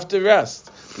Shabbos you have to rest.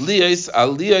 That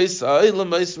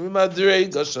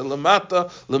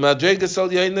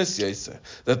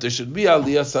there should be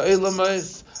aliyas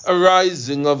ha'elamais, a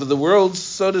rising of the world,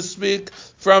 so to speak,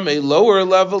 from a lower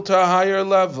level to a higher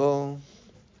level.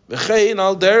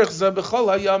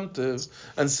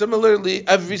 And similarly,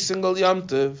 every single Yom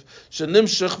Tov,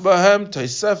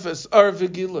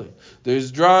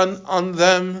 there's drawn on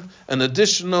them an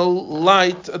additional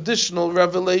light, additional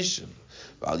revelation.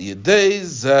 And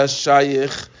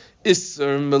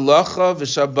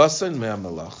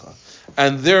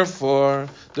therefore,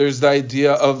 there's the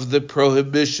idea of the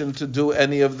prohibition to do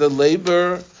any of the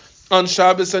labor on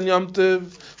Shabbos and Yom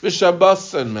Tov,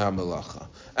 v'shabbasan me'amelacha,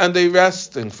 and they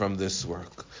resting from this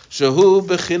work. Shehu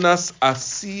b'chinas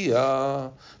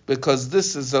asiya, because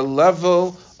this is a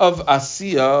level of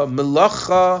asiya,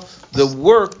 melacha, the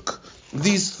work.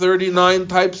 These 39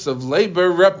 types of labor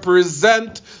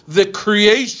represent the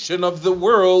creation of the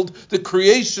world, the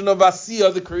creation of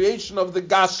Asiya, the creation of the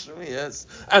Gashmiyas.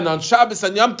 And on Shabbos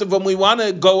and Yom Tov, when we want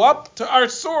to go up to our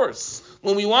source,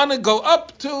 when we want to go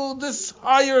up to this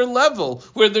higher level,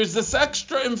 where there's this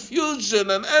extra infusion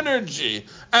and energy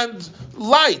and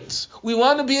light, we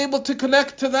want to be able to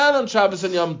connect to that on Shabbos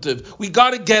and Yom Tov. We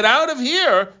got to get out of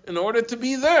here in order to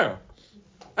be there.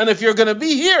 And if you're going to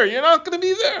be here, you're not going to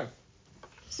be there.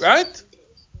 Right?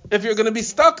 If you're going to be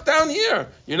stuck down here,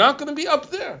 you're not going to be up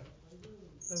there.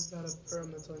 What about if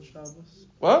Purim is on Shabbos?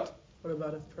 What? What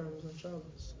about if Purim is on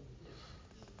Shabbos?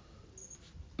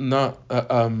 Not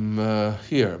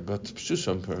here, but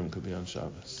Shusham Purim could be on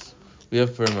Shabbos. We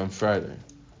have Purim on Friday,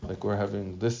 like we're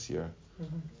having this year.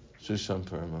 Shusham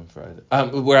Purim on Friday.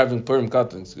 We're having Purim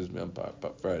Katan,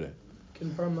 on Friday.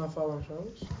 Can Purim not fall on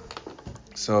Shabbos?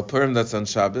 So a Purim that's on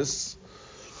Shabbos,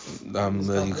 you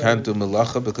can't do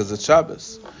melacha because it's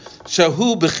Shabbos.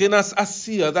 Shahu b'chinas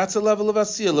asiya, that's a level of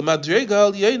asiya. L'madrega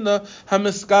al yena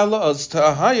hamiskala, to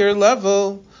a higher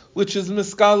level, which is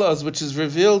miskala, which is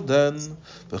revealed then.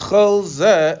 V'chol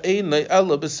zeh einay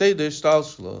ela b'seder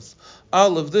shtalshlos.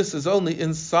 All of this is only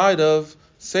inside of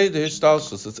seder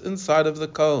shtalshlos. It's inside of the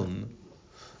cone.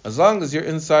 As long as you're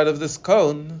inside of this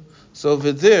cone, so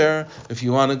over there, if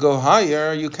you want to go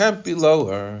higher, you can't be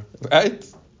lower, right?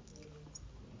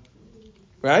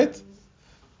 Right?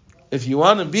 If you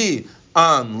want to be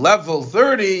on level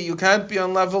 30, you can't be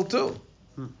on level 2.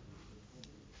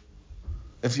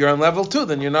 If you're on level 2,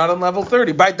 then you're not on level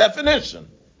 30, by definition.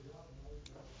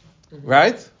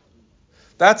 Right?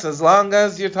 That's as long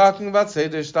as you're talking about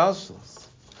Seder Shtalshus.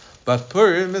 But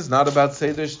Purim is not about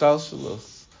Seder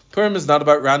Shtalshalos. Purim is not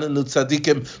about Rananu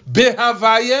Tzadikim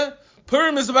Behavaya.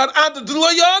 Purim is about Adad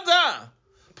Loyada.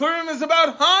 Purim is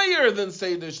about higher than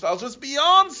Seder Shtalshalos,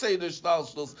 beyond Seder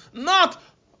Shtalshalos, not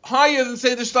higher than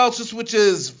Seder Shtalshalos, which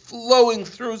is flowing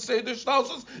through Seder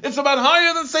Shtalshalos. It's about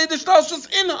higher than Seder Shtalshalos,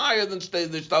 in higher than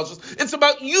Seder Shtalshalos. It's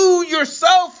about you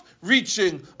yourself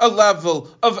reaching a level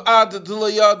of Adad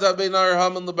Loyada Ben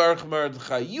Arham and Lebarach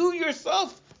Mordechai. You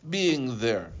yourself being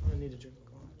there. I need a drink.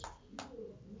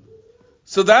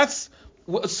 So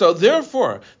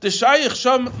therefore, the Shayich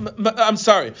Sham, I'm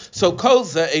sorry, so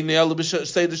Kolze,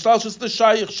 Say the Shalshus, the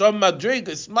Shayich Sham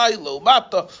Madrigas, Milo,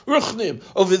 Mata, Ruchnim.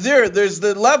 Over there's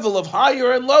the level of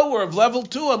higher and lower, of level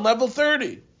 2 and level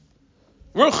 30.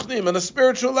 Ruchnim, on a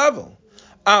spiritual level.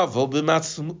 Avo,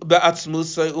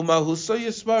 Be'atzmusay, Umahusay,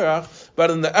 Yisbarach, but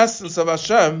in the essence of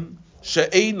Hashem,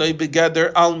 She'einoi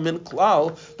Begeder Al Min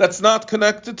Klal, that's not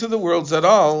connected to the worlds at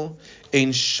all.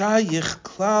 Ein shayich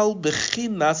klal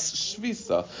bechinas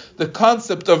shvisa. The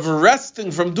concept of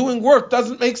resting from doing work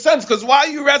doesn't make sense, because why are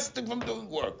you resting from doing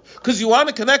work? Because you want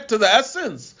to connect to the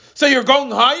essence. So you're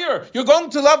going higher. You're going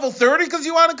to level 30 because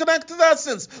you want to connect to the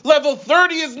essence. Level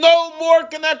 30 is no more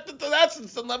connected to the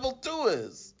essence than level 2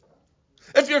 is.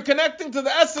 If you're connecting to the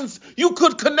essence, you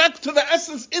could connect to the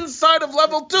essence inside of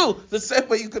level 2, the same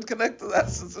way you could connect to the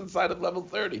essence inside of level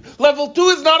 30. Level 2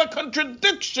 is not a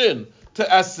contradiction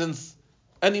to essence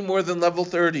any more than level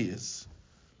 30 is.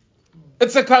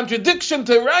 It's a contradiction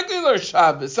to regular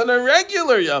Shabbos and a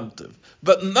regular Yom Tov,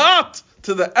 but not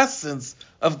to the essence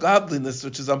of godliness,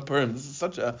 which is on Purim. This is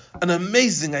such an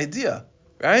amazing idea,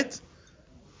 right?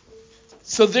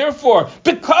 So therefore,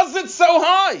 because it's so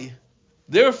high,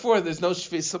 therefore there's no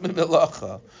Shvisa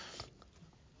Mimelacha.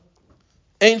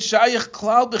 Ein shayich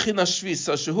klal b'china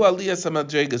shvisa shehu aliyas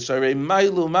hamadregas sharei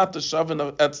mailu mata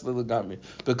shavin etzle legami,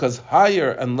 because higher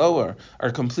and lower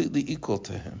are completely equal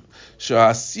to him.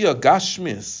 She'asiya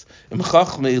gashmis im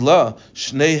chachmei la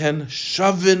shneihen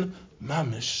shavin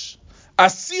mamish.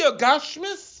 Asiya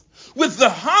gashmis, with the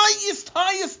highest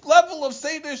level of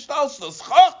Seder Shtalshalos,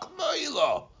 chachmei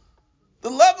la, the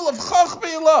level of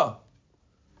chachmei la.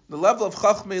 The level of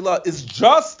chachmei la is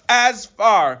just as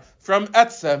far from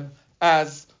etzem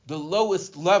as the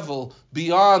lowest level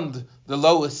beyond the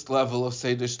lowest level of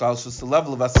Seder Shtalshalos, the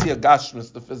level of Asiya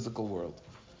Gashmis, the physical world.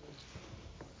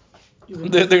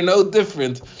 They're no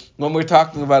different when we're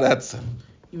talking about Etzem.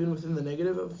 Even within the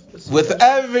negative of the with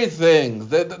everything.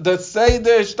 The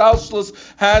Seder Shtalshalos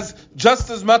has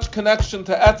just as much connection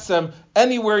to Etzem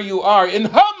anywhere you are. In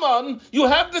Haman, you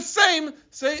have the same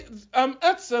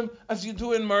Etzem as you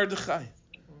do in Mordechai.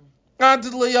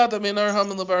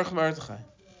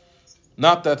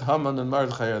 Not that Haman and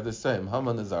Mordechai are the same.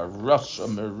 Haman is a Rasha,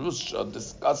 Merusha,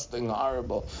 disgusting,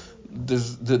 horrible.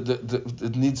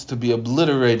 It needs to be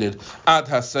obliterated. Ad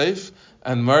Hasef,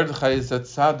 and Mordechai is at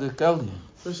Tzaddik Elyon.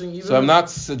 So I'm not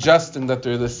suggesting that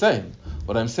they're the same.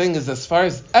 What I'm saying is, as far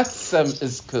as Etzem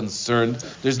is concerned,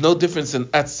 there's no difference in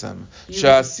Etzem.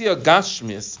 She'asiya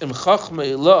gashmis im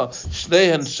chachmei la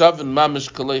shneihen shavin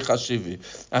mamish kalei chashivi.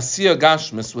 Asiya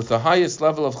gashmis, with the highest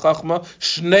level of chachma,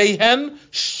 shneihen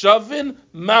shavin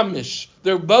mamish.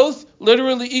 They're both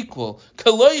literally equal.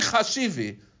 Kalei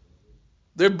chashivi.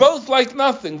 They're both like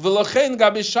nothing. V'lochein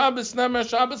gabi Shabbos nemer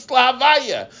Shabbos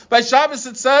lahavaya. By Shabbos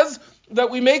it says that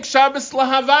we make Shabbos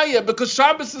lahavaya, because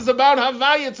Shabbos is about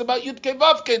havaya, it's about Yudke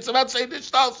Vavke, it's about Seder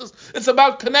Shtalshalos, it's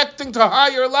about connecting to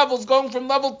higher levels, going from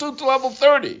level 2 to level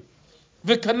 30.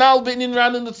 V'kanal beinin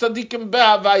Ranan Tzadikim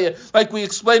behavaya, like we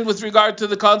explained with regard to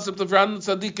the concept of Ranan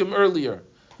Tzadikim earlier.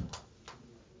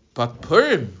 But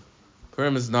Purim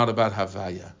is not about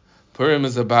havaya. Purim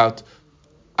is about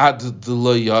ad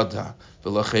d'lo yada.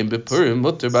 V'lachem bePurim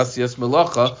muter basiyas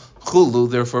melacha chulu.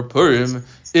 Therefore, Purim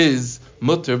is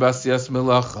muter basiyas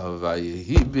melacha.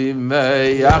 Vayehi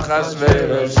b'mei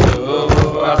Achashverosh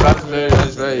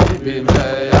vayehi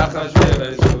b'mei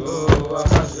Achashverosh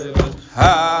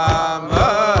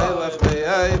hamelech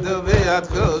b'yeidu v'yad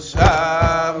kush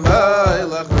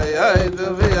hamelech b'yeidu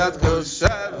v'yad kush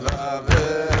sheva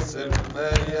v'eser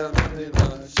b'mei medina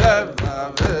sheva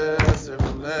v'eser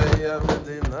b'mei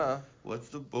medina. What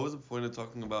was the point of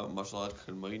talking about Mashalat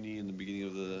Kadmaini in the beginning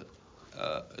of the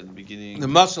The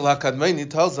Mashal HaKadmeni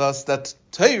tells us that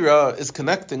Torah is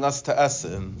connecting us to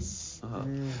essence.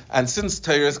 And since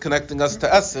Torah is connecting us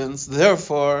to essence,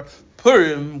 therefore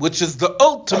Purim, which is the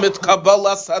ultimate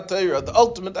Kabbalah HaTorah, the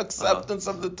ultimate acceptance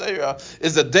of the Torah,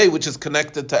 is a day which is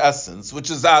connected to essence, which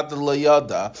is Ad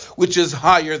Layada, which is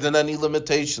higher than any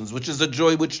limitations, which is a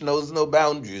joy which knows no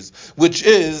boundaries, which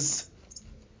is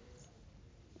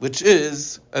which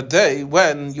is a day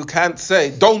when you can't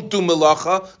say, don't do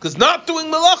melacha, because not doing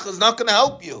melacha is not going to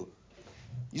help you.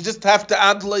 You just have to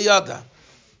add layada.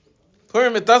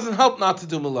 Purim, it doesn't help not to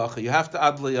do melacha. You have to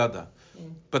add layada.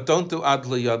 But don't do ad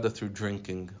layada through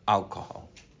drinking alcohol.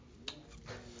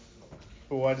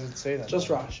 But why does it say that? Just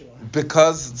Rashi.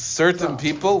 Because certain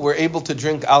people were able to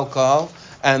drink alcohol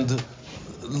and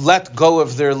let go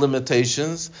of their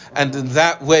limitations, and in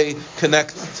that way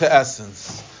connect to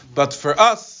essence. But for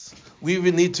us, we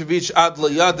would need to reach ad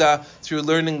layada through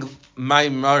learning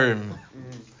maimarim,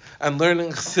 and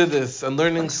learning chassidus, and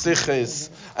learning siches,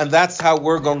 and that's how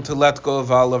we're going to let go of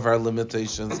all of our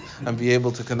limitations and be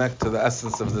able to connect to the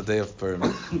essence of the day of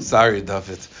Purim. Sorry,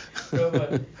 David.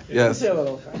 Yes. A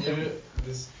little.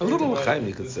 A little l'chaim,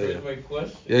 you could say. My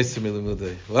question. Yes,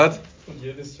 Milimudei. What?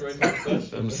 You destroyed my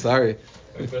question. I'm sorry.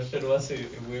 My question was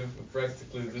if we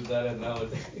practically do that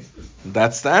nowadays.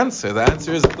 That's the answer. The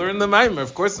answer is learn the Maimer.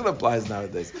 Of course it applies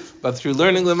nowadays. But through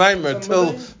learning the Maimer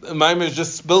till the Maimer is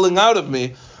just spilling out of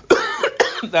me,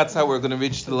 that's how we're going to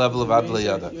reach the level of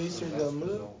Adlayada.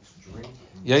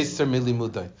 Yaiser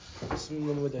Milimudei.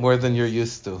 More than you're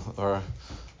used to, or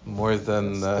more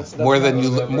than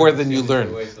you learn.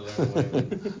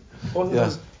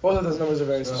 Both of those numbers are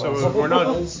very small. So we're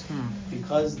not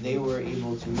because they were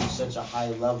able to reach such a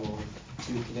high level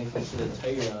to connect to the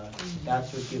Torah.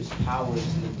 That's what gives power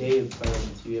to the day of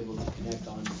Purim to be able to connect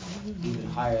on even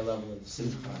higher level of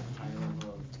simcha, higher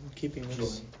level of keeping joy.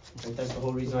 this. Right? That's the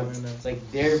whole reason why it's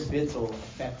like their bittul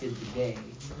affected the day.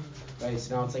 Right,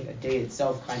 so now it's like a day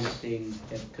itself kind of thing,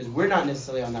 because we're not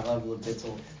necessarily on that level of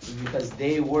bittul, but because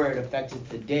they were, it affected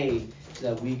the day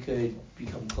so that we could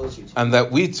become closer to and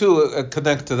that we too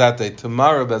connect to that day.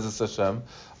 Tomorrow, Bezos Hashem,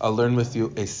 I'll learn with you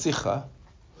a sicha,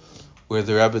 where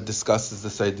the Rebbe discusses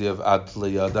this idea of ad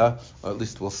liyada, or at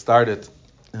least we'll start it,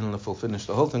 and if we'll finish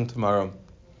the whole thing tomorrow,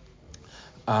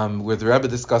 where the Rebbe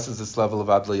discusses this level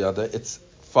of ad liyada. It's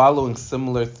following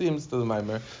similar themes to the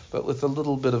Maimer, but with a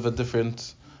little bit of a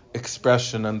different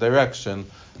expression and direction,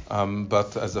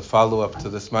 but as a follow-up to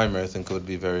this Maimer, I think it would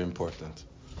be very important.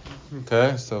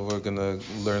 Okay, so we're going to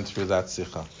learn through that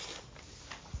Sikha.